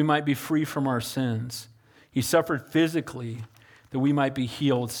that we might be free from our sins. He suffered physically that we might be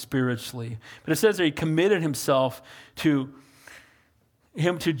healed spiritually. But it says that he committed himself to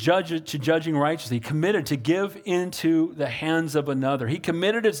judging righteously. He committed to give into the hands of another. He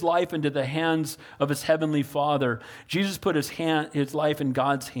committed his life into the hands of his heavenly Father. Jesus put his life in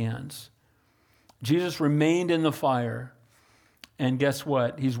God's hands. Jesus remained in the fire. And guess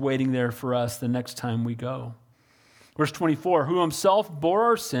what? He's waiting there for us the next time we go. Verse 24, who himself bore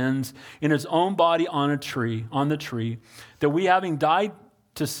our sins in his own body on the tree, that we, having died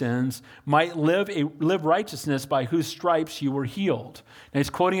to sins, might live righteousness, by whose stripes you were healed. Now he's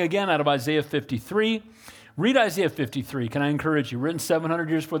quoting again out of Isaiah 53. Read Isaiah 53, can I encourage you? Written 700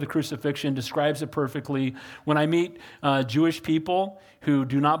 years before the crucifixion, describes it perfectly. When I meet Jewish people who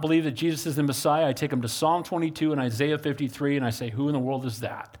do not believe that Jesus is the Messiah, I take them to Psalm 22 and Isaiah 53, and I say, who in the world is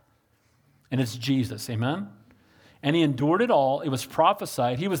that? And it's Jesus, amen? And he endured it all. It was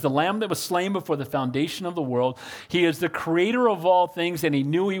prophesied. He was the lamb that was slain before the foundation of the world. He is the creator of all things, and he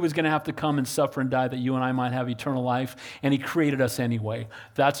knew he was going to have to come and suffer and die that you and I might have eternal life, and he created us anyway.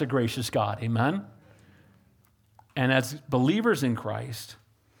 That's a gracious God. Amen? And as believers in Christ,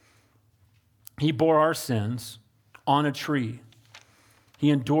 he bore our sins on a tree.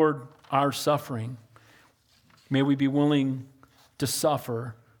 He endured our suffering. May we be willing to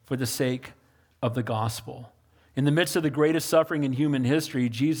suffer for the sake of the gospel. In the midst of the greatest suffering in human history,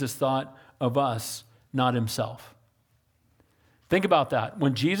 Jesus thought of us, not himself. Think about that.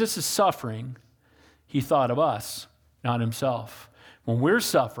 When Jesus is suffering, he thought of us, not himself. When we're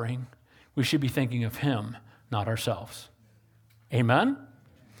suffering, we should be thinking of him, not ourselves. Amen?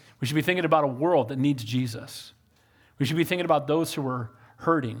 We should be thinking about a world that needs Jesus. We should be thinking about those who are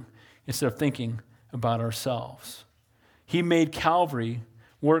hurting instead of thinking about ourselves. He made Calvary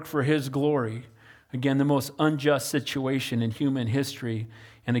work for his glory. Again, the most unjust situation in human history.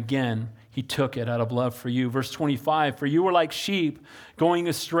 And again, he took it out of love for you. Verse 25, for you were like sheep going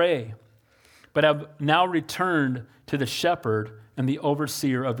astray, but have now returned to the shepherd and the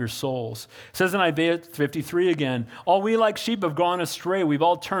overseer of your souls. It says in Isaiah 53 again, all we like sheep have gone astray. We've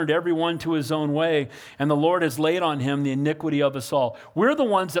all turned everyone to his own way, and the Lord has laid on him the iniquity of us all. We're the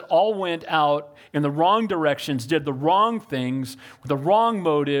ones that all went out in the wrong directions, did the wrong things, with the wrong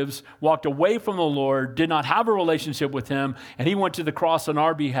motives, walked away from the Lord, did not have a relationship with him, and he went to the cross on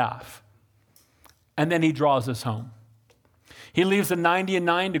our behalf. And then he draws us home. He leaves the 90 and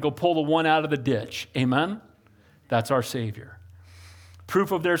 9 to go pull the one out of the ditch. Amen? That's our Savior.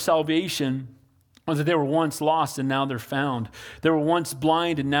 Proof of their salvation was that they were once lost and now they're found. They were once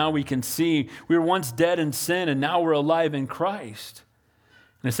blind and now we can see. We were once dead in sin and now we're alive in Christ.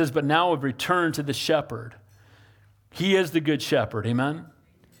 And it says, but now we've returned to the shepherd. He is the good shepherd. Amen?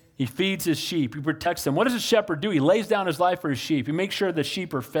 He feeds his sheep. He protects them. What does a shepherd do? He lays down his life for his sheep. He makes sure the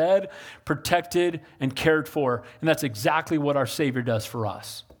sheep are fed, protected, and cared for. And that's exactly what our Savior does for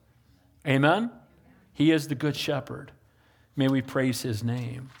us. Amen? He is the good shepherd. May we praise his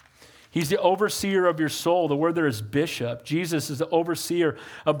name. He's the overseer of your soul. The word there is bishop. Jesus is the overseer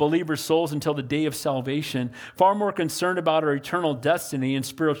of believers' souls until the day of salvation, far more concerned about our eternal destiny and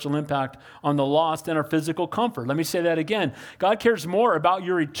spiritual impact on the lost than our physical comfort. Let me say that again. God cares more about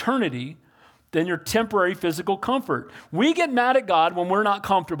your eternity than your temporary physical comfort. We get mad at God when we're not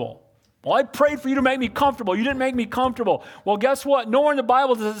comfortable. Well, I prayed for you to make me comfortable. You didn't make me comfortable. Well, guess what? Nowhere in the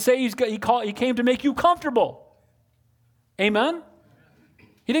Bible does it say he came to make you comfortable. Amen?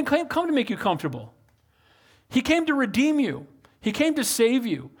 He didn't come to make you comfortable. He came to redeem you. He came to save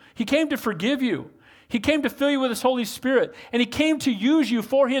you. He came to forgive you. He came to fill you with his Holy Spirit. And he came to use you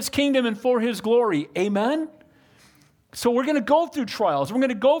for his kingdom and for his glory. Amen? So we're going to go through trials. We're going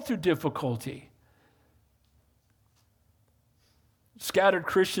to go through difficulty. Scattered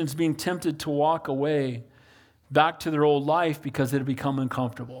Christians being tempted to walk away back to their old life because it had become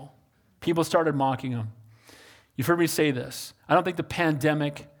uncomfortable. People started mocking them. You've heard me say this. I don't think the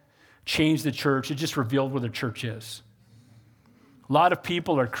pandemic changed the church. It just revealed where the church is. A lot of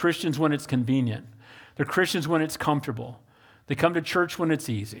people are Christians when it's convenient. They're Christians when it's comfortable. They come to church when it's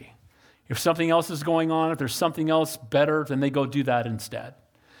easy. If something else is going on, if there's something else better, then they go do that instead.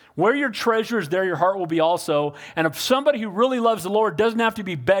 Where your treasure is, there your heart will be also. And if somebody who really loves the Lord doesn't have to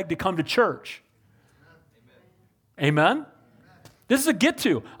be begged to come to church. Amen? This is a get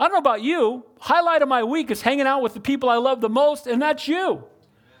to. I don't know about you. Highlight of my week is hanging out with the people I love the most, and that's you.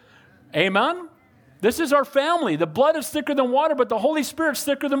 Amen? This is our family. The blood is thicker than water, but the Holy Spirit's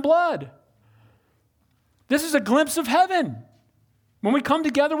thicker than blood. This is a glimpse of heaven when we come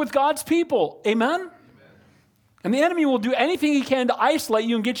together with God's people. Amen? And the enemy will do anything he can to isolate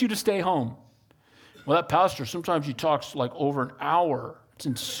you and get you to stay home. Well, that pastor, sometimes he talks like over an hour. It's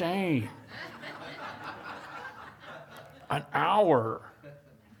insane. An hour.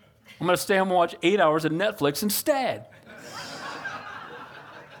 I'm going to stay home and watch 8 hours of Netflix instead.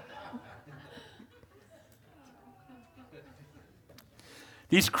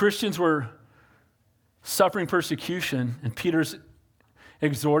 These Christians were suffering persecution, and Peter's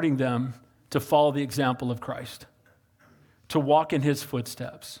exhorting them to follow the example of Christ, to walk in his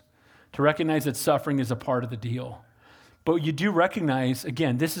footsteps, to recognize that suffering is a part of the deal. But you do recognize,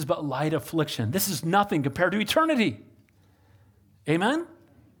 again, this is but light affliction. This is nothing compared to eternity. Amen?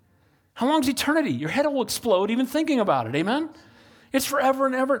 How long is eternity? Your head will explode even thinking about it. Amen? It's forever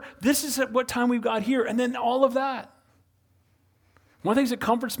and ever. This is at what time we've got here, and then all of that. One of the things that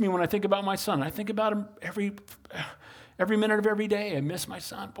comforts me when I think about my son, I think about him every minute of every day. I miss my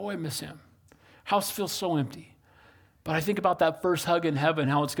son. Boy, I miss him. House feels so empty. But I think about that first hug in heaven,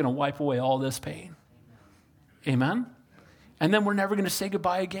 how it's going to wipe away all this pain. Amen? And then we're never going to say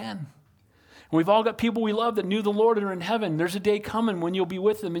goodbye again. And we've all got people we love that knew the Lord and are in heaven. There's a day coming when you'll be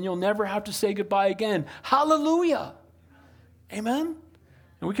with them and you'll never have to say goodbye again. Hallelujah. Amen?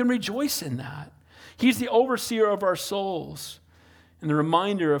 And we can rejoice in that. He's the overseer of our souls. And the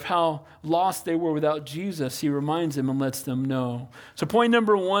reminder of how lost they were without Jesus, he reminds them and lets them know. So point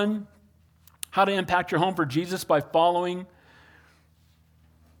number 1, how to impact your home for Jesus by following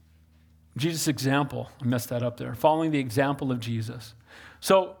Jesus' example. I messed that up there. Following the example of Jesus.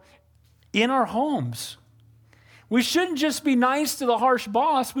 So in our homes, we shouldn't just be nice to the harsh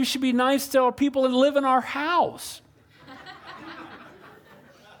boss. We should be nice to our people that live in our house.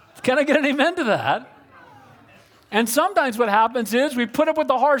 Can I get an amen to that? And sometimes what happens is we put up with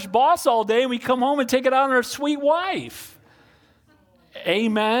the harsh boss all day and we come home and take it out on our sweet wife.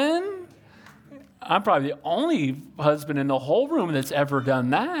 Amen? I'm probably the only husband in the whole room that's ever done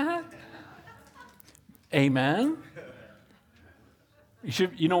that. Amen?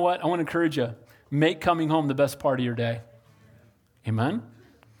 You know what? I want to encourage you. Make coming home the best part of your day. Amen?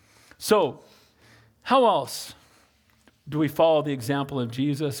 So, how else do we follow the example of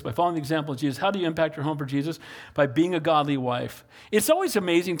Jesus? By following the example of Jesus, how do you impact your home for Jesus? By being a godly wife. It's always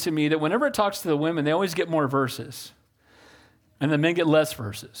amazing to me that whenever it talks to the women, they always get more verses. And the men get less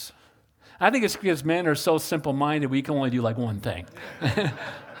verses. I think it's because men are so simple-minded, we can only do like one thing.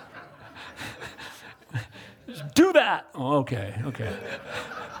 Do that. Oh, okay.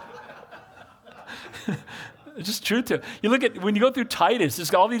 It's just true to it. You look at, when you go through Titus, it's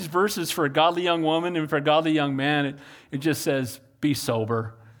got all these verses for a godly young woman and for a godly young man. It just says, be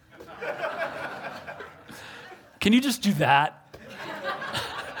sober. Can you just do that?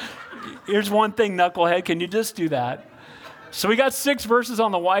 Here's one thing, knucklehead. Can you just do that? So we got 6 verses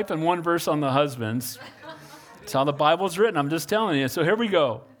on the wife and 1 verse on the husbands. That's how the Bible's written. I'm just telling you. So here we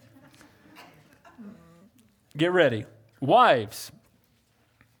go. Get ready. Wives,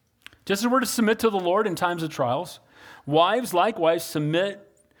 just as we're to submit to the Lord in times of trials, wives likewise submit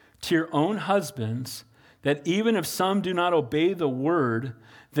to your own husbands, that even if some do not obey the word,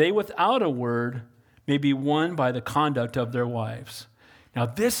 they without a word may be won by the conduct of their wives. Now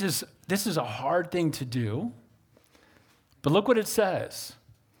this is a hard thing to do, but look what it says.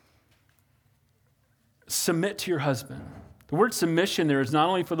 Submit to your husband. The word submission there is not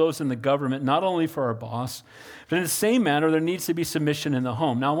only for those in the government, not only for our boss, but in the same manner, there needs to be submission in the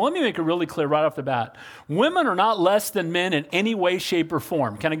home. Now, let me make it really clear right off the bat. Women are not less than men in any way, shape, or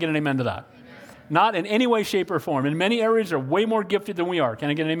form. Can I get an amen to that? Amen. Not in any way, shape, or form. In many areas, they're way more gifted than we are. Can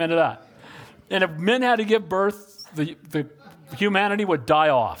I get an amen to that? And if men had to give birth, the humanity would die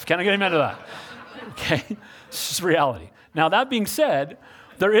off. Can I get an amen to that? Okay? It's just reality. Now, that being said,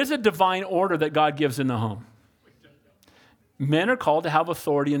 there is a divine order that God gives in the home. Men are called to have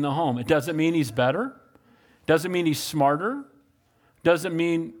authority in the home. It doesn't mean he's better. Doesn't mean he's smarter. Doesn't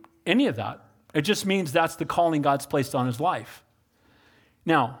mean any of that. It just means that's the calling God's placed on his life.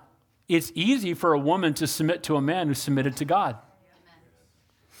 Now, it's easy for a woman to submit to a man who's submitted to God.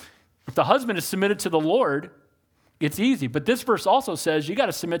 If the husband is submitted to the Lord, it's easy. But this verse also says you got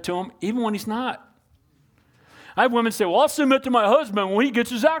to submit to him even when he's not. I have women say, well, I'll submit to my husband when he gets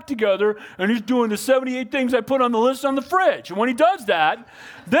his act together and he's doing the 78 things I put on the list on the fridge. And when he does that,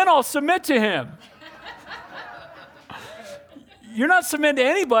 then I'll submit to him. You're not submitting to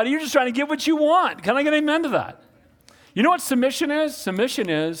anybody. You're just trying to get what you want. Can I get an amen to that? You know what submission is? Submission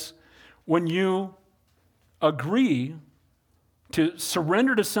is when you agree to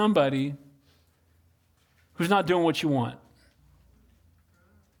surrender to somebody who's not doing what you want.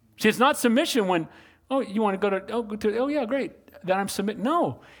 See, it's not submission when, oh, you want to go to, oh yeah, great. Then I'm submitting.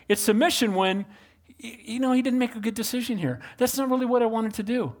 No, it's submission when, he didn't make a good decision here. That's not really what I wanted to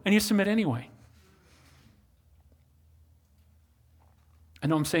do. And you submit anyway. I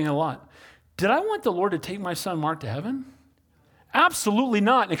know I'm saying a lot. Did I want the Lord to take my son Mark to heaven? Absolutely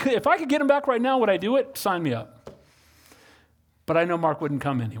not. If I could get him back right now, would I do it? Sign me up. But I know Mark wouldn't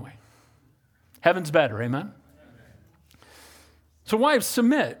come anyway. Heaven's better, amen? So wives,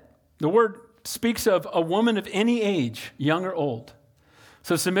 submit. The word speaks of a woman of any age, young or old.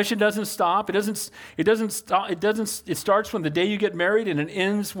 So submission doesn't stop. It starts when the day you get married and it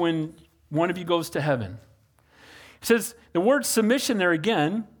ends when one of you goes to heaven. It says the word submission there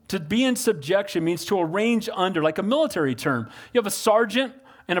again, to be in subjection means to arrange under, like a military term. You have a sergeant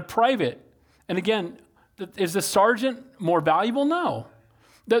and a private. And again, is the sergeant more valuable? No.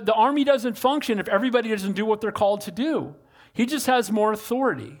 The army doesn't function if everybody doesn't do what they're called to do. He just has more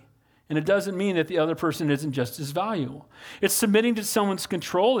authority. And it doesn't mean that the other person isn't just as valuable. It's submitting to someone's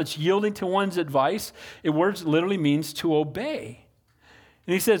control. It's yielding to one's advice. It literally means to obey.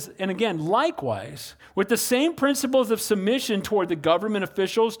 And he says, and again, likewise, with the same principles of submission toward the government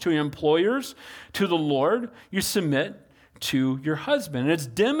officials, to your employers, to the Lord, you submit to your husband. And it's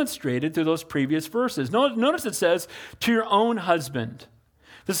demonstrated through those previous verses. Notice it says, to your own husband.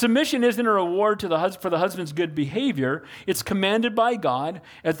 The submission isn't a reward for the husband's good behavior. It's commanded by God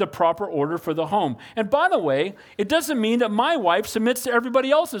as the proper order for the home. And by the way, it doesn't mean that my wife submits to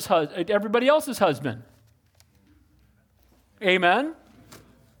everybody else's husband. Amen?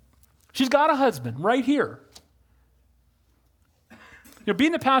 She's got a husband right here.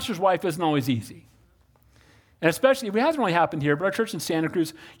 Being the pastor's wife isn't always easy. And especially, it hasn't really happened here, but our church in Santa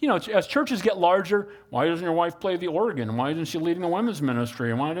Cruz, as churches get larger, why doesn't your wife play the organ? And why isn't she leading the women's ministry?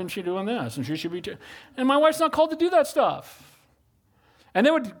 And why isn't she doing this? And she should be. And my wife's not called to do that stuff. And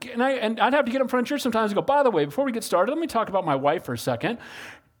I'd have to get up in front of church sometimes and go, by the way, before we get started, let me talk about my wife for a second.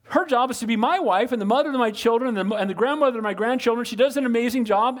 Her job is to be my wife and the mother of my children and the grandmother of my grandchildren. She does an amazing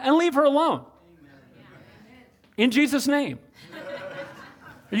job, and leave her alone. Amen. In Jesus' name.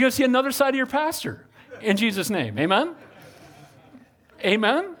 You're going to see another side of your pastor. In Jesus' name. Amen?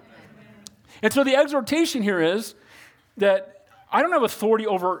 Amen? And so the exhortation here is that I don't have authority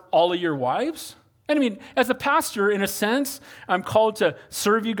over all of your wives. And I mean, as a pastor, in a sense, I'm called to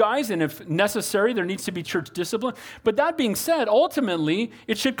serve you guys, and if necessary, there needs to be church discipline. But that being said, ultimately,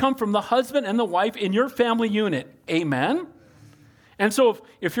 it should come from the husband and the wife in your family unit. Amen? And so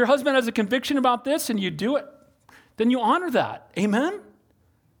if your husband has a conviction about this and you do it, then you honor that. Amen?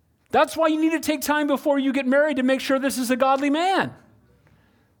 That's why you need to take time before you get married to make sure this is a godly man.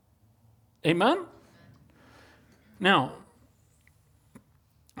 Amen? Now,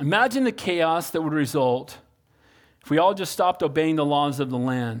 imagine the chaos that would result if we all just stopped obeying the laws of the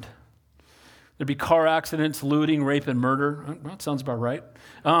land. There'd be car accidents, looting, rape, and murder. Well, that sounds about right.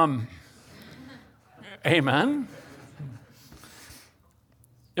 Amen?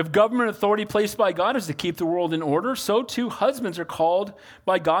 If government authority placed by God is to keep the world in order, so too husbands are called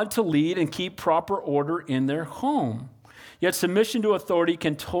by God to lead and keep proper order in their home. Yet submission to authority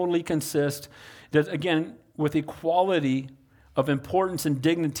can totally consist, again, with equality of importance and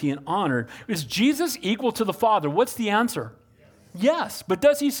dignity and honor. Is Jesus equal to the Father? What's the answer? Yes. But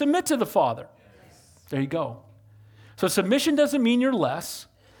does he submit to the Father? Yes. There you go. So submission doesn't mean you're less.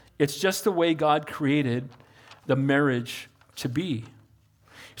 It's just the way God created the marriage to be.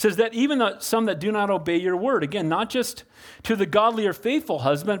 He says that even some that do not obey your word, again, not just to the godly or faithful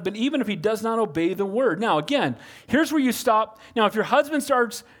husband, but even if he does not obey the word. Now, again, here's where you stop. Now, if your husband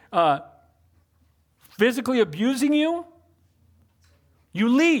starts physically abusing you, you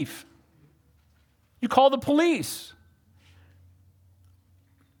leave. You call the police.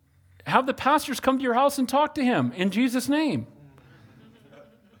 Have the pastors come to your house and talk to him in Jesus' name.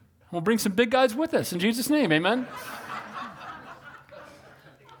 We'll bring some big guys with us in Jesus' name, amen?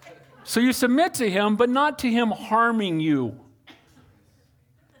 So you submit to him, but not to him harming you.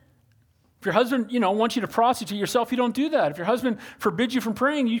 If your husband, wants you to prostitute yourself, you don't do that. If your husband forbids you from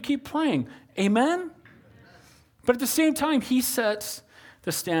praying, you keep praying. Amen? But at the same time, he sets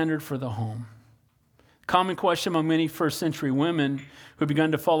the standard for the home. Common question among many first century women who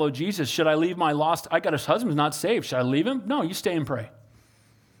begun to follow Jesus: should I leave my I got his husband's not saved. Should I leave him? No, you stay and pray.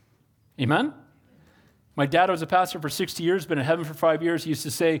 Amen? My dad was a pastor for 60 years, been in heaven for 5 years. He used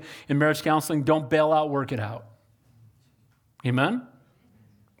to say in marriage counseling, don't bail out, work it out. Amen?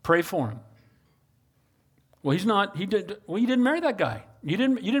 Pray for him. Well, you didn't marry that guy. You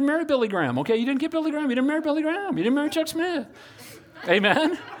didn't marry Billy Graham. Okay, you didn't get Billy Graham. You didn't marry Billy Graham. You didn't marry Chuck Smith.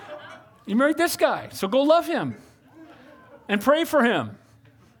 Amen? You married this guy, so go love him and pray for him.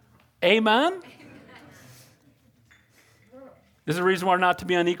 Amen? This is a reason why we're not to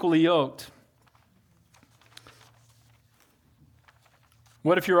be unequally yoked.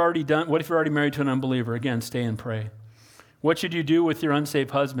 What if you're already married to an unbeliever? Again, stay and pray. What should you do with your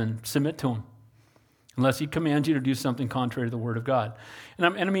unsaved husband? Submit to him, unless he commands you to do something contrary to the word of God. And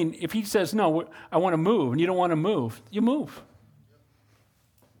I mean, if he says, no, I want to move, and you don't want to move, you move.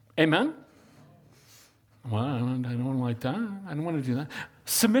 Amen? Well, I don't like that. I don't want to do that.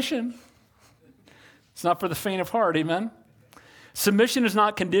 Submission. It's not for the faint of heart, amen? Submission is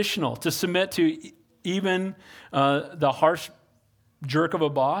not conditional. To submit to even the harsh jerk of a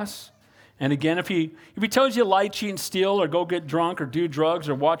boss. And again, if he tells you to lie, cheat, and steal, or go get drunk, or do drugs,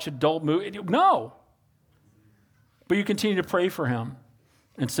 or watch adult movies, no. But you continue to pray for him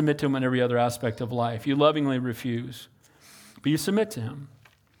and submit to him in every other aspect of life. You lovingly refuse, but you submit to him.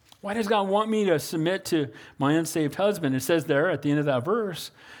 Why does God want me to submit to my unsaved husband? It says there at the end of that verse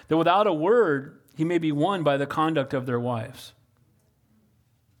that without a word, he may be won by the conduct of their wives.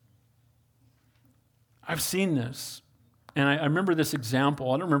 I've seen this. And I remember this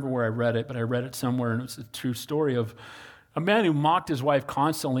example. I don't remember where I read it, but I read it somewhere, and it was a true story of a man who mocked his wife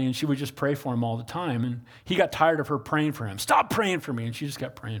constantly, and she would just pray for him all the time. And he got tired of her praying for him. Stop praying for me. And she just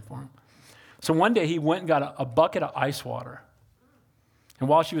kept praying for him. So one day he went and got a bucket of ice water. And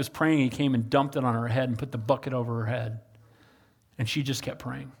while she was praying, he came and dumped it on her head and put the bucket over her head. And she just kept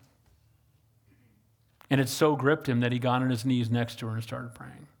praying. And it so gripped him that he got on his knees next to her and started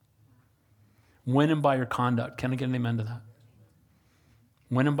praying. Win him by your conduct. Can I get an amen to that?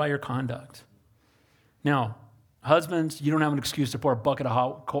 Win him by your conduct. Now, husbands, you don't have an excuse to pour a bucket of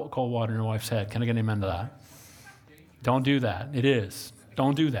hot, cold water in your wife's head. Can I get an amen to that? Don't do that. It is.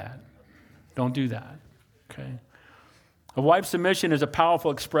 Don't do that. Don't do that. Okay? A wife's submission is a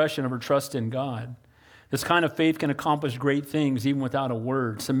powerful expression of her trust in God. This kind of faith can accomplish great things even without a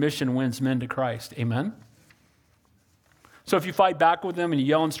word. Submission wins men to Christ. Amen? So if you fight back with him and you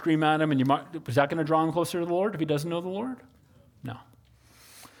yell and scream at him, is that going to draw him closer to the Lord if he doesn't know the Lord? No.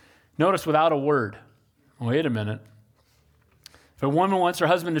 Notice without a word. Wait a minute. If a woman wants her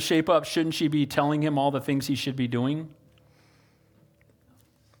husband to shape up, shouldn't she be telling him all the things he should be doing?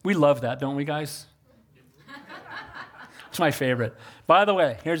 We love that, don't we, guys? It's my favorite. By the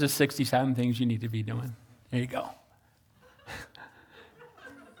way, here's the 67 things you need to be doing. There you go.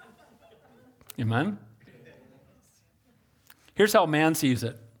 Amen? Here's how man sees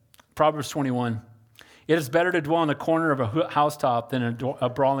it. Proverbs 21. It is better to dwell in the corner of a housetop than a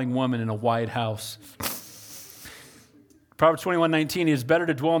brawling woman in a wide house. Proverbs 21:19. It is better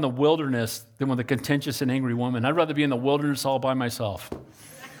to dwell in the wilderness than with a contentious and angry woman. I'd rather be in the wilderness all by myself.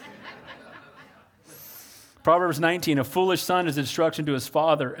 Proverbs 19. A foolish son is instruction to his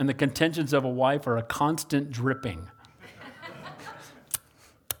father, and the contentions of a wife are a constant dripping.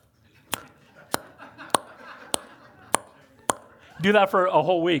 Do that for a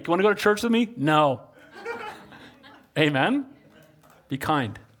whole week. You want to go to church with me? No. Amen? Be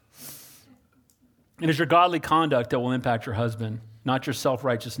kind. It is your godly conduct that will impact your husband, not your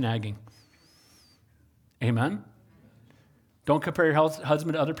self-righteous nagging. Amen? Don't compare your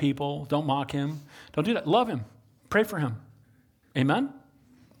husband to other people. Don't mock him. Don't do that. Love him. Pray for him. Amen?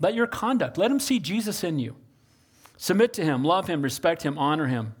 Let your conduct, let him see Jesus in you. Submit to him, love him, respect him, honor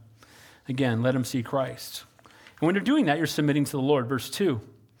him. Again, let him see Christ. And when you're doing that, you're submitting to the Lord. Verse 2.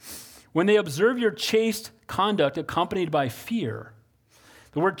 When they observe your chaste conduct accompanied by fear.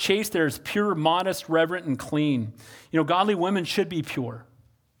 The word chaste there is pure, modest, reverent, and clean. You know, godly women should be pure.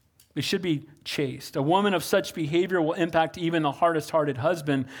 They should be chaste. A woman of such behavior will impact even the hardest-hearted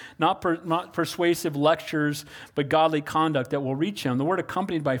husband, not persuasive lectures, but godly conduct that will reach him. The word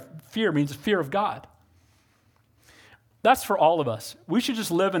accompanied by fear means fear of God. That's for all of us. We should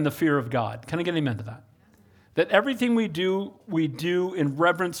just live in the fear of God. Can I get an amen to that? That everything we do in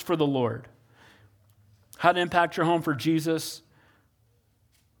reverence for the Lord. How to impact your home for Jesus?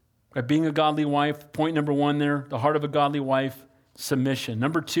 By being a godly wife. Point number 1 there, the heart of a godly wife, submission.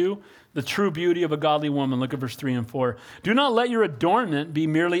 Number 2, the true beauty of a godly woman. Look at verse 3 and 4. Do not let your adornment be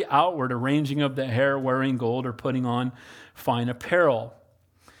merely outward, arranging of the hair, wearing gold, or putting on fine apparel.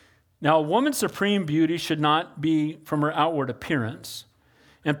 Now, a woman's supreme beauty should not be from her outward appearance.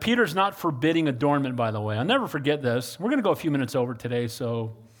 And Peter's not forbidding adornment, by the way. I'll never forget this. We're going to go a few minutes over today,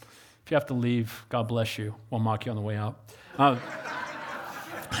 so if you have to leave, God bless you. We'll mock you on the way out. I'm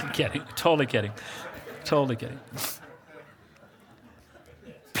kidding. Totally kidding. Totally kidding.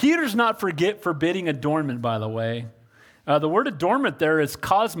 Peter's not forbidding adornment, by the way. The word adornment there is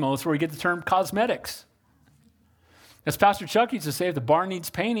cosmos, where we get the term cosmetics. As Pastor Chuck used to say, if the barn needs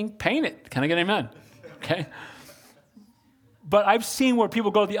painting, paint it. Can I get an amen? Okay. But I've seen where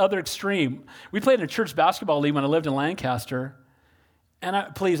people go to the other extreme. We played in a church basketball league when I lived in Lancaster. And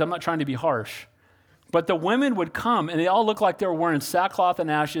I'm not trying to be harsh. But the women would come, and they all looked like they were wearing sackcloth and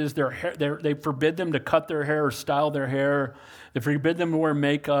ashes. Their hair, they forbid them to cut their hair or style their hair. They forbid them to wear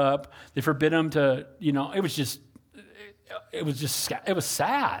makeup. They forbid them to, it was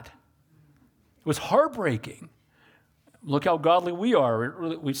sad. It was heartbreaking. Look how godly we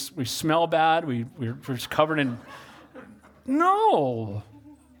are. We smell bad. We're just covered in... No.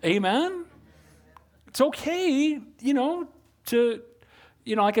 Amen? It's okay,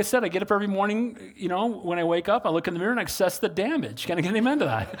 like I said, I get up every morning, when I wake up, I look in the mirror and I assess the damage. Can I get an amen to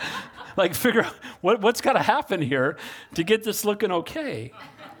that? Like, figure out what's got to happen here to get this looking okay.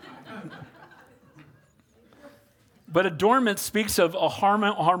 But adornment speaks of a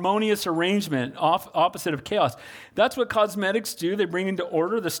harmonious arrangement, opposite of chaos. That's what cosmetics do. They bring into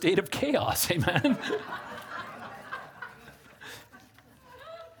order the state of chaos. Amen?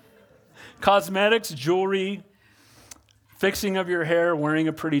 Cosmetics, jewelry, fixing of your hair, wearing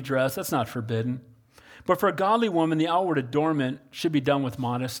a pretty dress, that's not forbidden. But for a godly woman, the outward adornment should be done with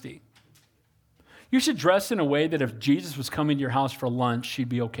modesty. You should dress in a way that if Jesus was coming to your house for lunch, she'd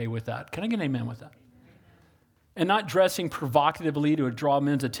be okay with that. Can I get an amen with that? And not dressing provocatively to draw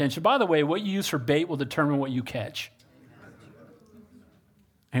men's attention. By the way, what you use for bait will determine what you catch.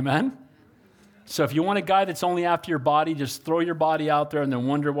 Amen? So if you want a guy that's only after your body, just throw your body out there and then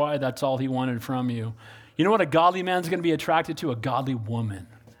wonder why that's all he wanted from you. You know what a godly man's going to be attracted to? A godly woman.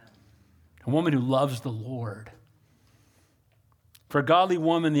 A woman who loves the Lord. For a godly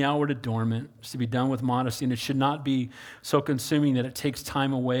woman, the outward adornment is to be done with modesty, and it should not be so consuming that it takes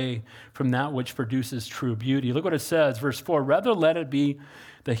time away from that which produces true beauty. Look what it says, verse 4, rather let it be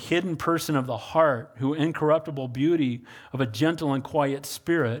the hidden person of the heart, who incorruptible beauty of a gentle and quiet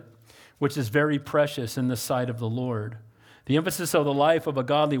spirit, which is very precious in the sight of the Lord. The emphasis of the life of a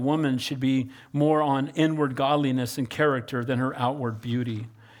godly woman should be more on inward godliness and character than her outward beauty.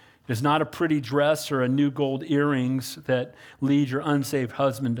 It is not a pretty dress or a new gold earrings that lead your unsaved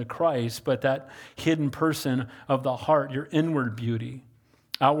husband to Christ, but that hidden person of the heart, your inward beauty.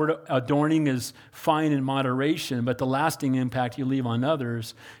 Outward adorning is fine in moderation, but the lasting impact you leave on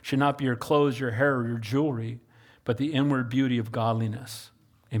others should not be your clothes, your hair, or your jewelry, but the inward beauty of godliness.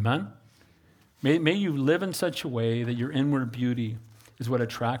 Amen? May you live in such a way that your inward beauty is what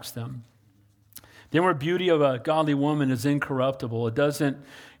attracts them. The inward beauty of a godly woman is incorruptible. It doesn't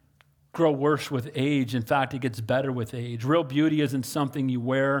grow worse with age. In fact, it gets better with age. Real beauty isn't something you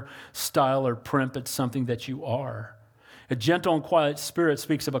wear, style, or print, but something that you are. A gentle and quiet spirit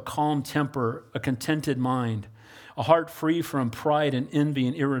speaks of a calm temper, a contented mind, a heart free from pride and envy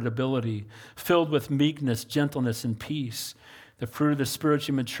and irritability, filled with meekness, gentleness, and peace. The fruit of the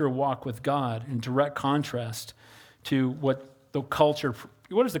spiritually mature walk with God, in direct contrast to what does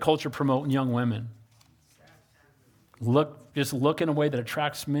the culture promote in young women? Just look in a way that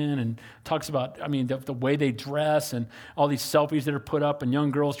attracts men, and talks about, the way they dress and all these selfies that are put up, and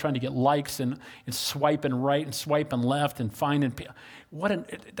young girls trying to get likes and swiping right and swiping left and finding.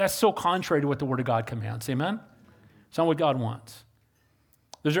 That's so contrary to what the Word of God commands. Amen? It's not what God wants.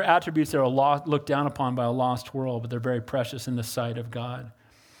 Those are attributes that are looked down upon by a lost world, but they're very precious in the sight of God.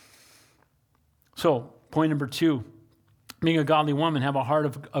 So, point number 2, being a godly woman, have a heart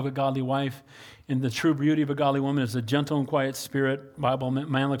of a godly wife. And the true beauty of a godly woman is a gentle and quiet spirit. Bible,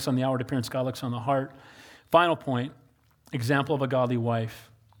 man looks on the outward appearance, God looks on the heart. Final point, example of a godly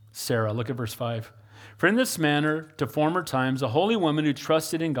wife, Sarah. Look at verse 5. For in this manner, to former times, a holy woman who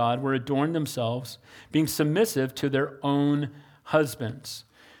trusted in God were adorned themselves, being submissive to their own husbands.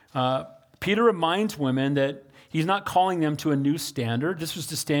 Peter reminds women that he's not calling them to a new standard. This was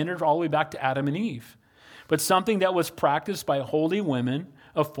the standard all the way back to Adam and Eve, but something that was practiced by holy women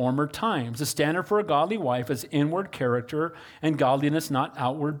of former times. The standard for a godly wife is inward character and godliness, not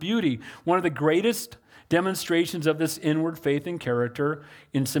outward beauty. One of the greatest demonstrations of this inward faith and character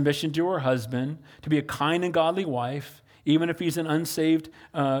in submission to her husband, to be a kind and godly wife, even if he's an unsaved,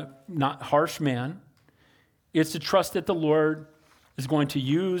 not harsh man, is to trust that the Lord is going to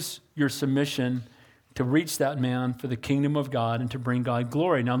use your submission to reach that man for the kingdom of God and to bring God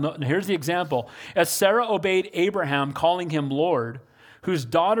glory. Now, here's the example. As Sarah obeyed Abraham, calling him Lord, whose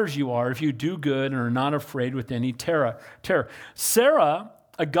daughters you are if you do good and are not afraid with any terror. Sarah,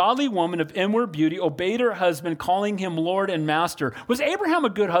 a godly woman of inward beauty, obeyed her husband, calling him Lord and Master. Was Abraham a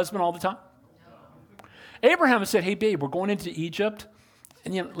good husband all the time? No. Abraham said, hey, babe, we're going into Egypt,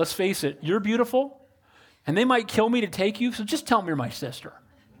 and let's face it, you're beautiful, and they might kill me to take you, so just tell me you're my sister.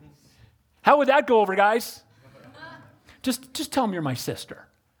 How would that go over, guys? Just tell me you're my sister.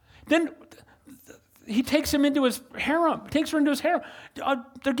 Then he takes him into his harem, takes her into his harem.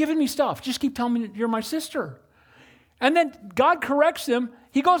 They're giving me stuff. Just keep telling me you're my sister. And then God corrects him.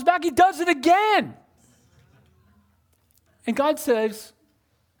 He goes back, he does it again. And God says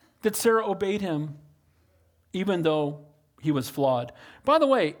that Sarah obeyed him even though he was flawed. By the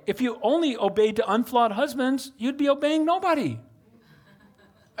way, if you only obeyed to unflawed husbands, you'd be obeying nobody.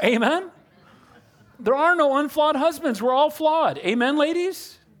 Amen? There are no unflawed husbands. We're all flawed. Amen,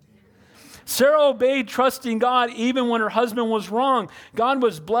 ladies? Sarah obeyed, trusting God even when her husband was wrong. God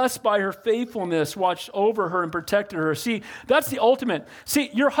was blessed by her faithfulness, watched over her and protected her. See, that's the ultimate. See,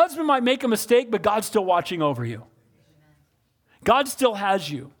 your husband might make a mistake, but God's still watching over you. God still has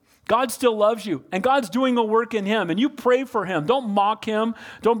you. God still loves you, and God's doing a work in him, and you pray for him. Don't mock him.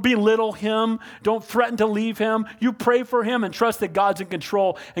 Don't belittle him. Don't threaten to leave him. You pray for him and trust that God's in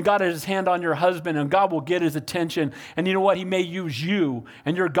control, and God has his hand on your husband, and God will get his attention, and you know what? He may use you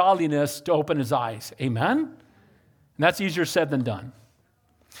and your godliness to open his eyes. Amen? And that's easier said than done.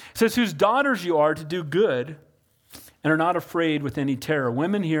 It says, whose daughters you are to do good and are not afraid with any terror.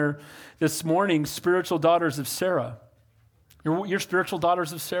 Women here this morning, spiritual daughters of Sarah. You're spiritual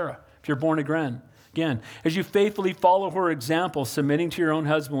daughters of Sarah, if you're born again. Again, as you faithfully follow her example, submitting to your own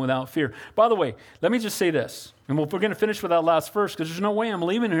husband without fear. By the way, let me just say this, and we're going to finish with that last verse, because there's no way I'm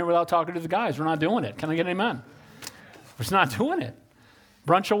leaving here without talking to the guys. We're not doing it. Can I get an amen? We're just not doing it.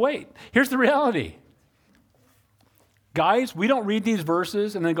 Brunch will wait. Here's the reality. Guys, we don't read these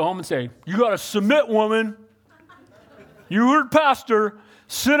verses and then go home and say, you got to submit, woman. You heard pastor,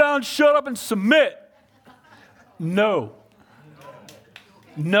 sit down, shut up, and submit. No.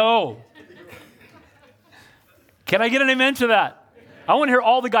 No. Can I get an amen to that? I want to hear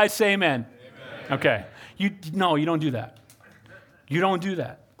all the guys say amen. Okay. No, you don't do that. You don't do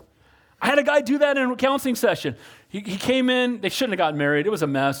that. I had a guy do that in a counseling session. He came in. They shouldn't have gotten married. It was a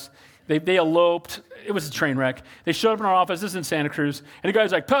mess. They eloped. It was a train wreck. They showed up in our office. This is in Santa Cruz. And the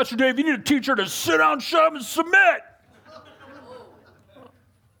guy's like, Pastor Dave, you need to teach her to sit down, shut up, and submit.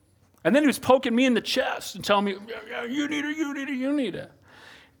 And then he was poking me in the chest and telling me, yeah, you need it.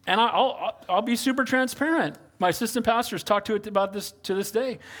 And I'll be super transparent. My assistant pastors talked to it about this to this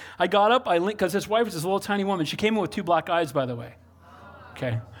day. I got up, because his wife was this little tiny woman. She came in with 2 black eyes, by the way.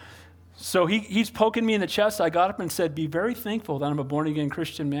 Okay. So he's poking me in the chest. I got up and said, be very thankful that I'm a born-again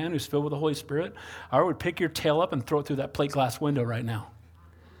Christian man who's filled with the Holy Spirit. I would pick your tail up and throw it through that plate glass window right now.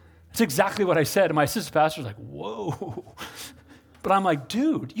 That's exactly what I said. And my assistant pastor's like, whoa. But I'm like,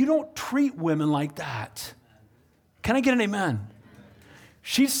 dude, you don't treat women like that. Can I get an amen?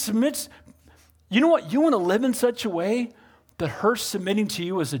 She submits. You know what? You want to live in such a way that her submitting to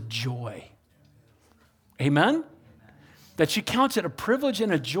you is a joy. Amen? That she counts it a privilege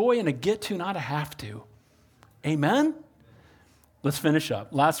and a joy and a get to, not a have to. Amen? Let's finish up.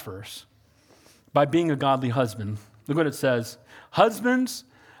 Last verse. By being a godly husband. Look what it says. Husbands,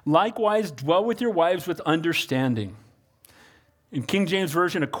 likewise dwell with your wives with understanding. In King James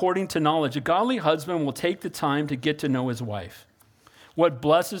Version, according to knowledge, a godly husband will take the time to get to know his wife. What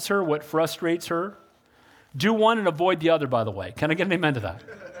blesses her, what frustrates her. Do one and avoid the other, by the way. Can I get an amen to that?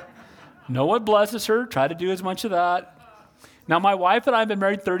 Know what blesses her. Try to do as much of that. Now, my wife and I have been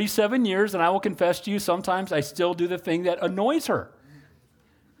married 37 years, and I will confess to you, sometimes I still do the thing that annoys her.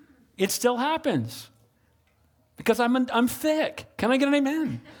 It still happens. Because I'm thick. Can I get an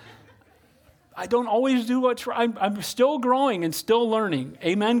amen? I don't always do what's right. I'm still growing and still learning.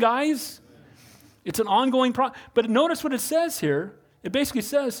 Amen, guys? It's an ongoing process. But notice what it says here. It basically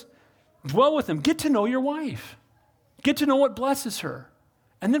says, dwell with them. Get to know your wife. Get to know what blesses her.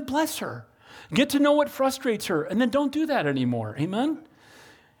 And then bless her. Get to know what frustrates her. And then don't do that anymore. Amen?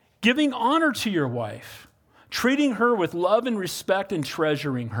 Giving honor to your wife. Treating her with love and respect and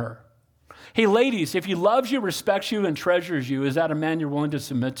treasuring her. Hey, ladies, if he loves you, respects you, and treasures you, is that a man you're willing to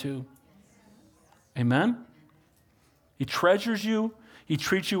submit to? Amen? He treasures you. He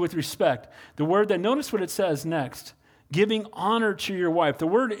treats you with respect. The word that, notice what it says next. Giving honor to your wife. The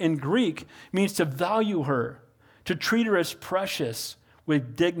word in Greek means to value her, to treat her as precious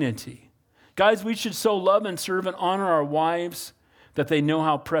with dignity. Guys, we should so love and serve and honor our wives that they know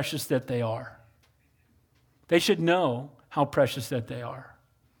how precious that they are. They should know how precious that they are.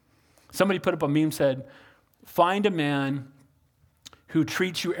 Somebody put up a meme, said, find a man who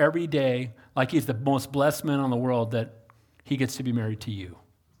treats you every day like he's the most blessed man on the world, that he gets to be married to you.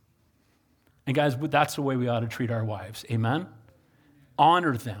 And guys, that's the way we ought to treat our wives. Amen?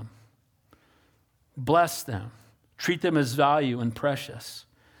 Honor them. Bless them. Treat them as value and precious.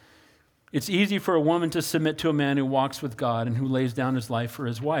 It's easy for a woman to submit to a man who walks with God and who lays down his life for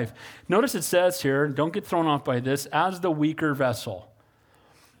his wife. Notice it says here, don't get thrown off by this, as the weaker vessel.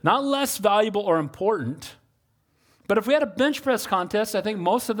 Not less valuable or important, but if we had a bench press contest, I think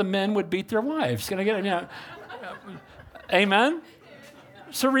most of the men would beat their wives. Can I get it? Amen?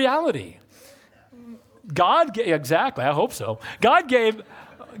 It's a reality. Exactly, I hope so. God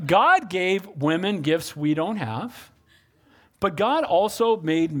gave women gifts we don't have, but God also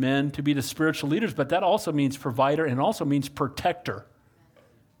made men to be the spiritual leaders, but that also means provider and also means protector.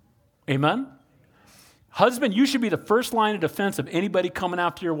 Amen? Husband, you should be the first line of defense of anybody coming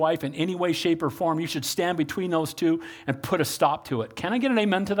after your wife in any way, shape, or form. You should stand between those two and put a stop to it. Can I get an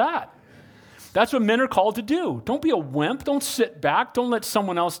amen to that? That's what men are called to do. Don't be a wimp. Don't sit back. Don't let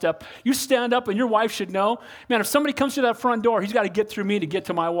someone else step. You stand up, and your wife should know, man, if somebody comes through that front door, he's got to get through me to get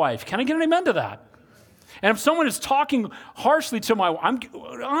to my wife. Can I get an amen to that? And if someone is talking harshly to my wife,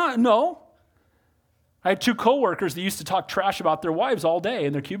 no. I had 2 coworkers that used to talk trash about their wives all day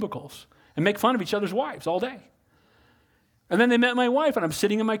in their cubicles and make fun of each other's wives all day. And then they met my wife, and I'm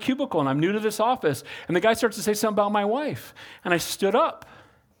sitting in my cubicle, and I'm new to this office, and the guy starts to say something about my wife. And I stood up,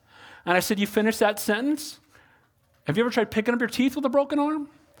 and I said, you finished that sentence? Have you ever tried picking up your teeth with a broken arm?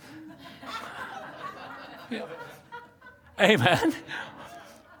 Yeah. Amen.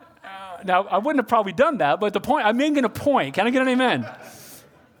 Now, I wouldn't have probably done that, but I'm making a point. Can I get an amen?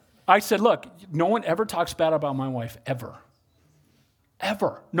 I said, look, no one ever talks bad about my wife, ever.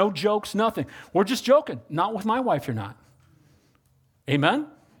 Ever. No jokes, nothing. We're just joking. Not with my wife, you're not. Amen?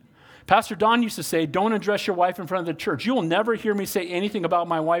 Pastor Don used to say, don't address your wife in front of the church. You will never hear me say anything about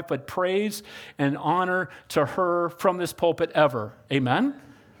my wife but praise and honor to her from this pulpit ever. Amen?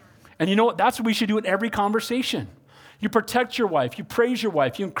 And you know what? That's what we should do in every conversation. You protect your wife. You praise your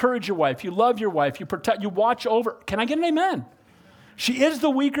wife. You encourage your wife. You love your wife. You protect. You watch over. Can I get an amen? She is the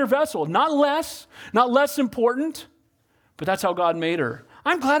weaker vessel. Not less important, but that's how God made her.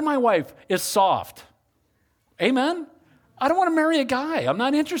 I'm glad my wife is soft. Amen? I don't want to marry a guy. I'm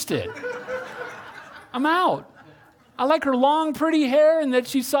not interested. I'm out. I like her long, pretty hair and that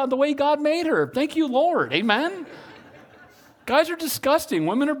she saw the way God made her. Thank you, Lord. Amen? Guys are disgusting.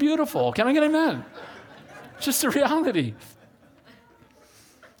 Women are beautiful. Can I get an amen? It's just the reality.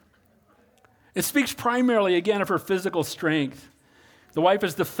 It speaks primarily, again, of her physical strength. The wife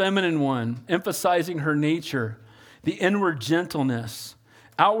is the feminine one, emphasizing her nature, the inward gentleness.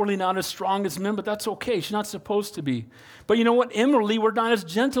 Outwardly not as strong as men, but that's okay. She's not supposed to be. But you know what? Inwardly, we're not as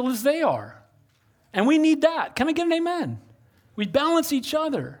gentle as they are. And we need that. Can I get an amen? We balance each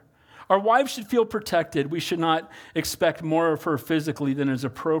other. Our wives should feel protected. We should not expect more of her physically than is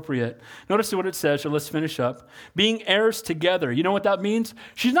appropriate. Notice what it says, so let's finish up. Being heirs together. You know what that means?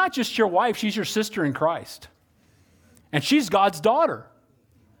 She's not just your wife, she's your sister in Christ. And she's God's daughter.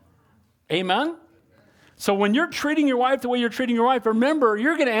 Amen? So when you're treating your wife the way you're treating your wife, remember,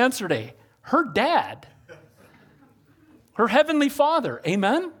 you're going to answer to her dad, her heavenly Father.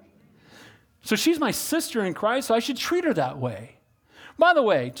 Amen? So she's my sister in Christ, so I should treat her that way. By the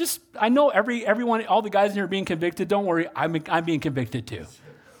way, I know everyone, all the guys in here are being convicted. Don't worry, I'm being convicted too.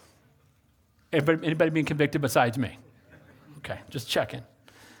 Anybody being convicted besides me? Okay, just checking.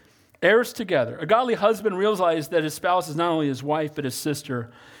 Heirs together. A godly husband realizes that his spouse is not only his wife, but his sister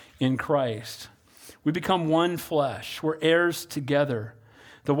in Christ. We become one flesh. We're heirs together.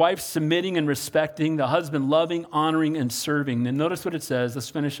 The wife submitting and respecting, the husband loving, honoring, and serving. Then notice what it says. Let's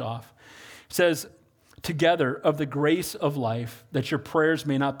finish off. It says, together of the grace of life, that your prayers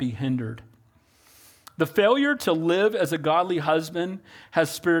may not be hindered. The failure to live as a godly husband has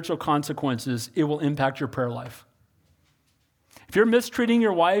spiritual consequences. It will impact your prayer life. If you're mistreating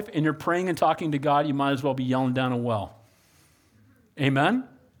your wife and you're praying and talking to God, you might as well be yelling down a well. Amen?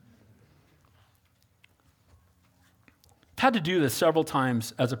 I've had to do this several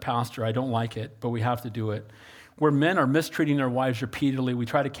times as a pastor. I don't like it, but we have to do it. Where men are mistreating their wives repeatedly, we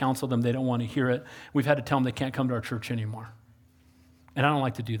try to counsel them. They don't want to hear it. We've had to tell them they can't come to our church anymore. And I don't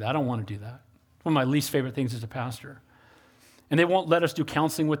like to do that. I don't want to do that. One of my least favorite things as a pastor. And they won't let us do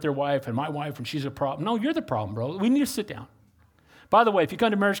counseling with their wife and my wife, and she's a problem. No, you're the problem, bro. We need to sit down. By the way, if you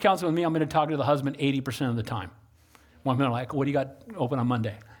come to marriage counseling with me, I'm going to talk to the husband 80% of the time. One minute, like, what do you got open on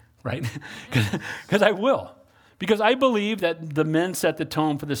Monday? Right? Because I will. Because I believe that the men set the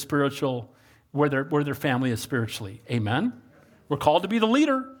tone for the spiritual, where their family is spiritually. Amen? We're called to be the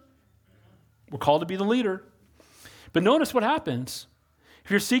leader. We're called to be the leader. But notice what happens.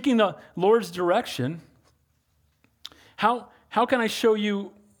 If you're seeking the Lord's direction, how can I show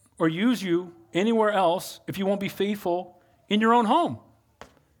you or use you anywhere else if you won't be faithful in your own home?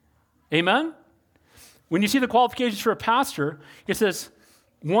 Amen? When you see the qualifications for a pastor, it says,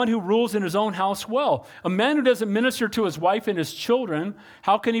 one who rules in his own house well. A man who doesn't minister to his wife and his children,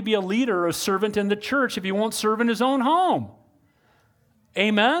 how can he be a leader or a servant in the church if he won't serve in his own home?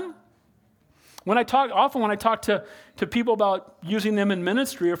 Amen? When I talk to people about using them in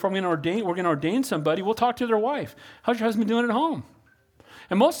ministry, or if we're going to ordain somebody, we'll talk to their wife. How's your husband doing at home?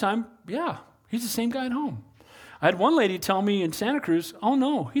 And most of the time, yeah, he's the same guy at home. I had one lady tell me in Santa Cruz, oh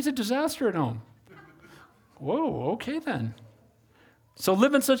no, he's a disaster at home. Whoa, okay then. So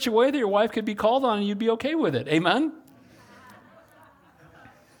live in such a way that your wife could be called on and you'd be okay with it. Amen?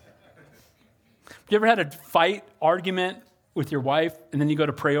 You ever had a fight, argument with your wife, and then you go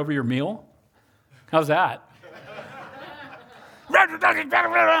to pray over your meal? How's that?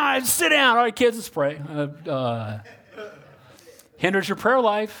 Sit down. All right, kids, let's pray. Hinders your prayer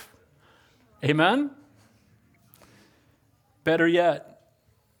life. Amen? Better yet,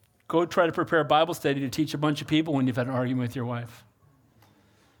 go try to prepare a Bible study to teach a bunch of people when you've had an argument with your wife.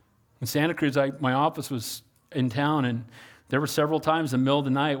 In Santa Cruz, my office was in town, and there were several times in the middle of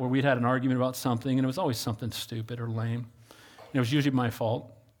the night where we'd had an argument about something, and it was always something stupid or lame. And it was usually my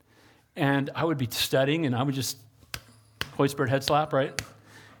fault. And I would be studying, and I would just, Holy Spirit head slap, right?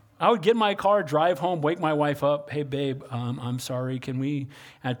 I would get in my car, drive home, wake my wife up. Hey, babe, I'm sorry.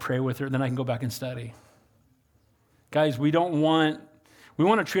 I'd pray with her. Then I can go back and study. Guys, we want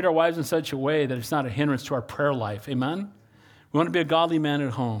to treat our wives in such a way that it's not a hindrance to our prayer life. Amen? We want to be a godly man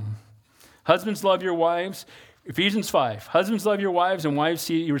at home. Husbands, love your wives. Ephesians 5, husbands, love your wives, and wives,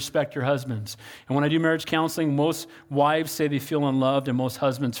 see that you respect your husbands. And when I do marriage counseling, most wives say they feel unloved, and most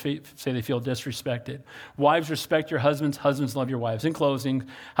husbands say they feel disrespected. Wives, respect your husbands. Husbands, love your wives. In closing,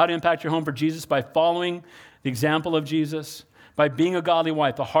 how to impact your home for Jesus? By following the example of Jesus, by being a godly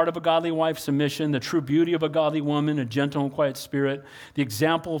wife, the heart of a godly wife, submission, the true beauty of a godly woman, a gentle and quiet spirit, the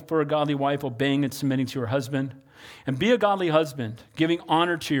example for a godly wife, obeying and submitting to her husband. And be a godly husband, giving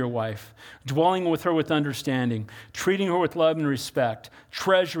honor to your wife, dwelling with her with understanding, treating her with love and respect,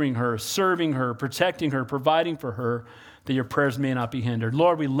 treasuring her, serving her, protecting her, providing for her, that your prayers may not be hindered.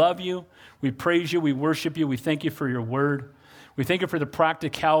 Lord, we love you, we praise you, we worship you, we thank you for your word. We thank you for the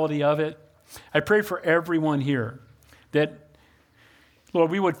practicality of it. I pray for everyone here that, Lord,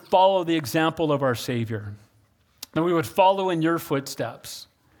 we would follow the example of our Savior, that we would follow in your footsteps.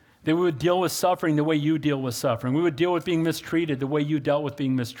 That we would deal with suffering the way you deal with suffering. We would deal with being mistreated the way you dealt with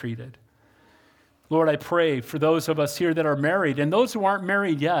being mistreated. Lord, I pray for those of us here that are married and those who aren't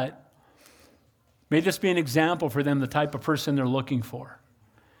married yet. May this be an example for them, the type of person they're looking for.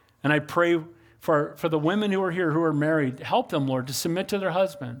 And I pray for the women who are here who are married. Help them, Lord, to submit to their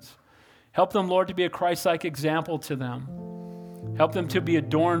husbands. Help them, Lord, to be a Christ-like example to them. Help them to be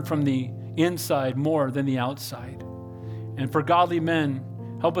adorned from the inside more than the outside. And for godly men,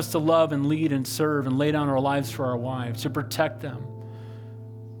 help us to love and lead and serve and lay down our lives for our wives, to protect them,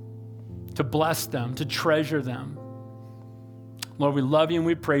 to bless them, to treasure them. Lord, we love you and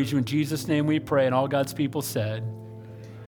we praise you. In Jesus' name we pray, and all God's people said,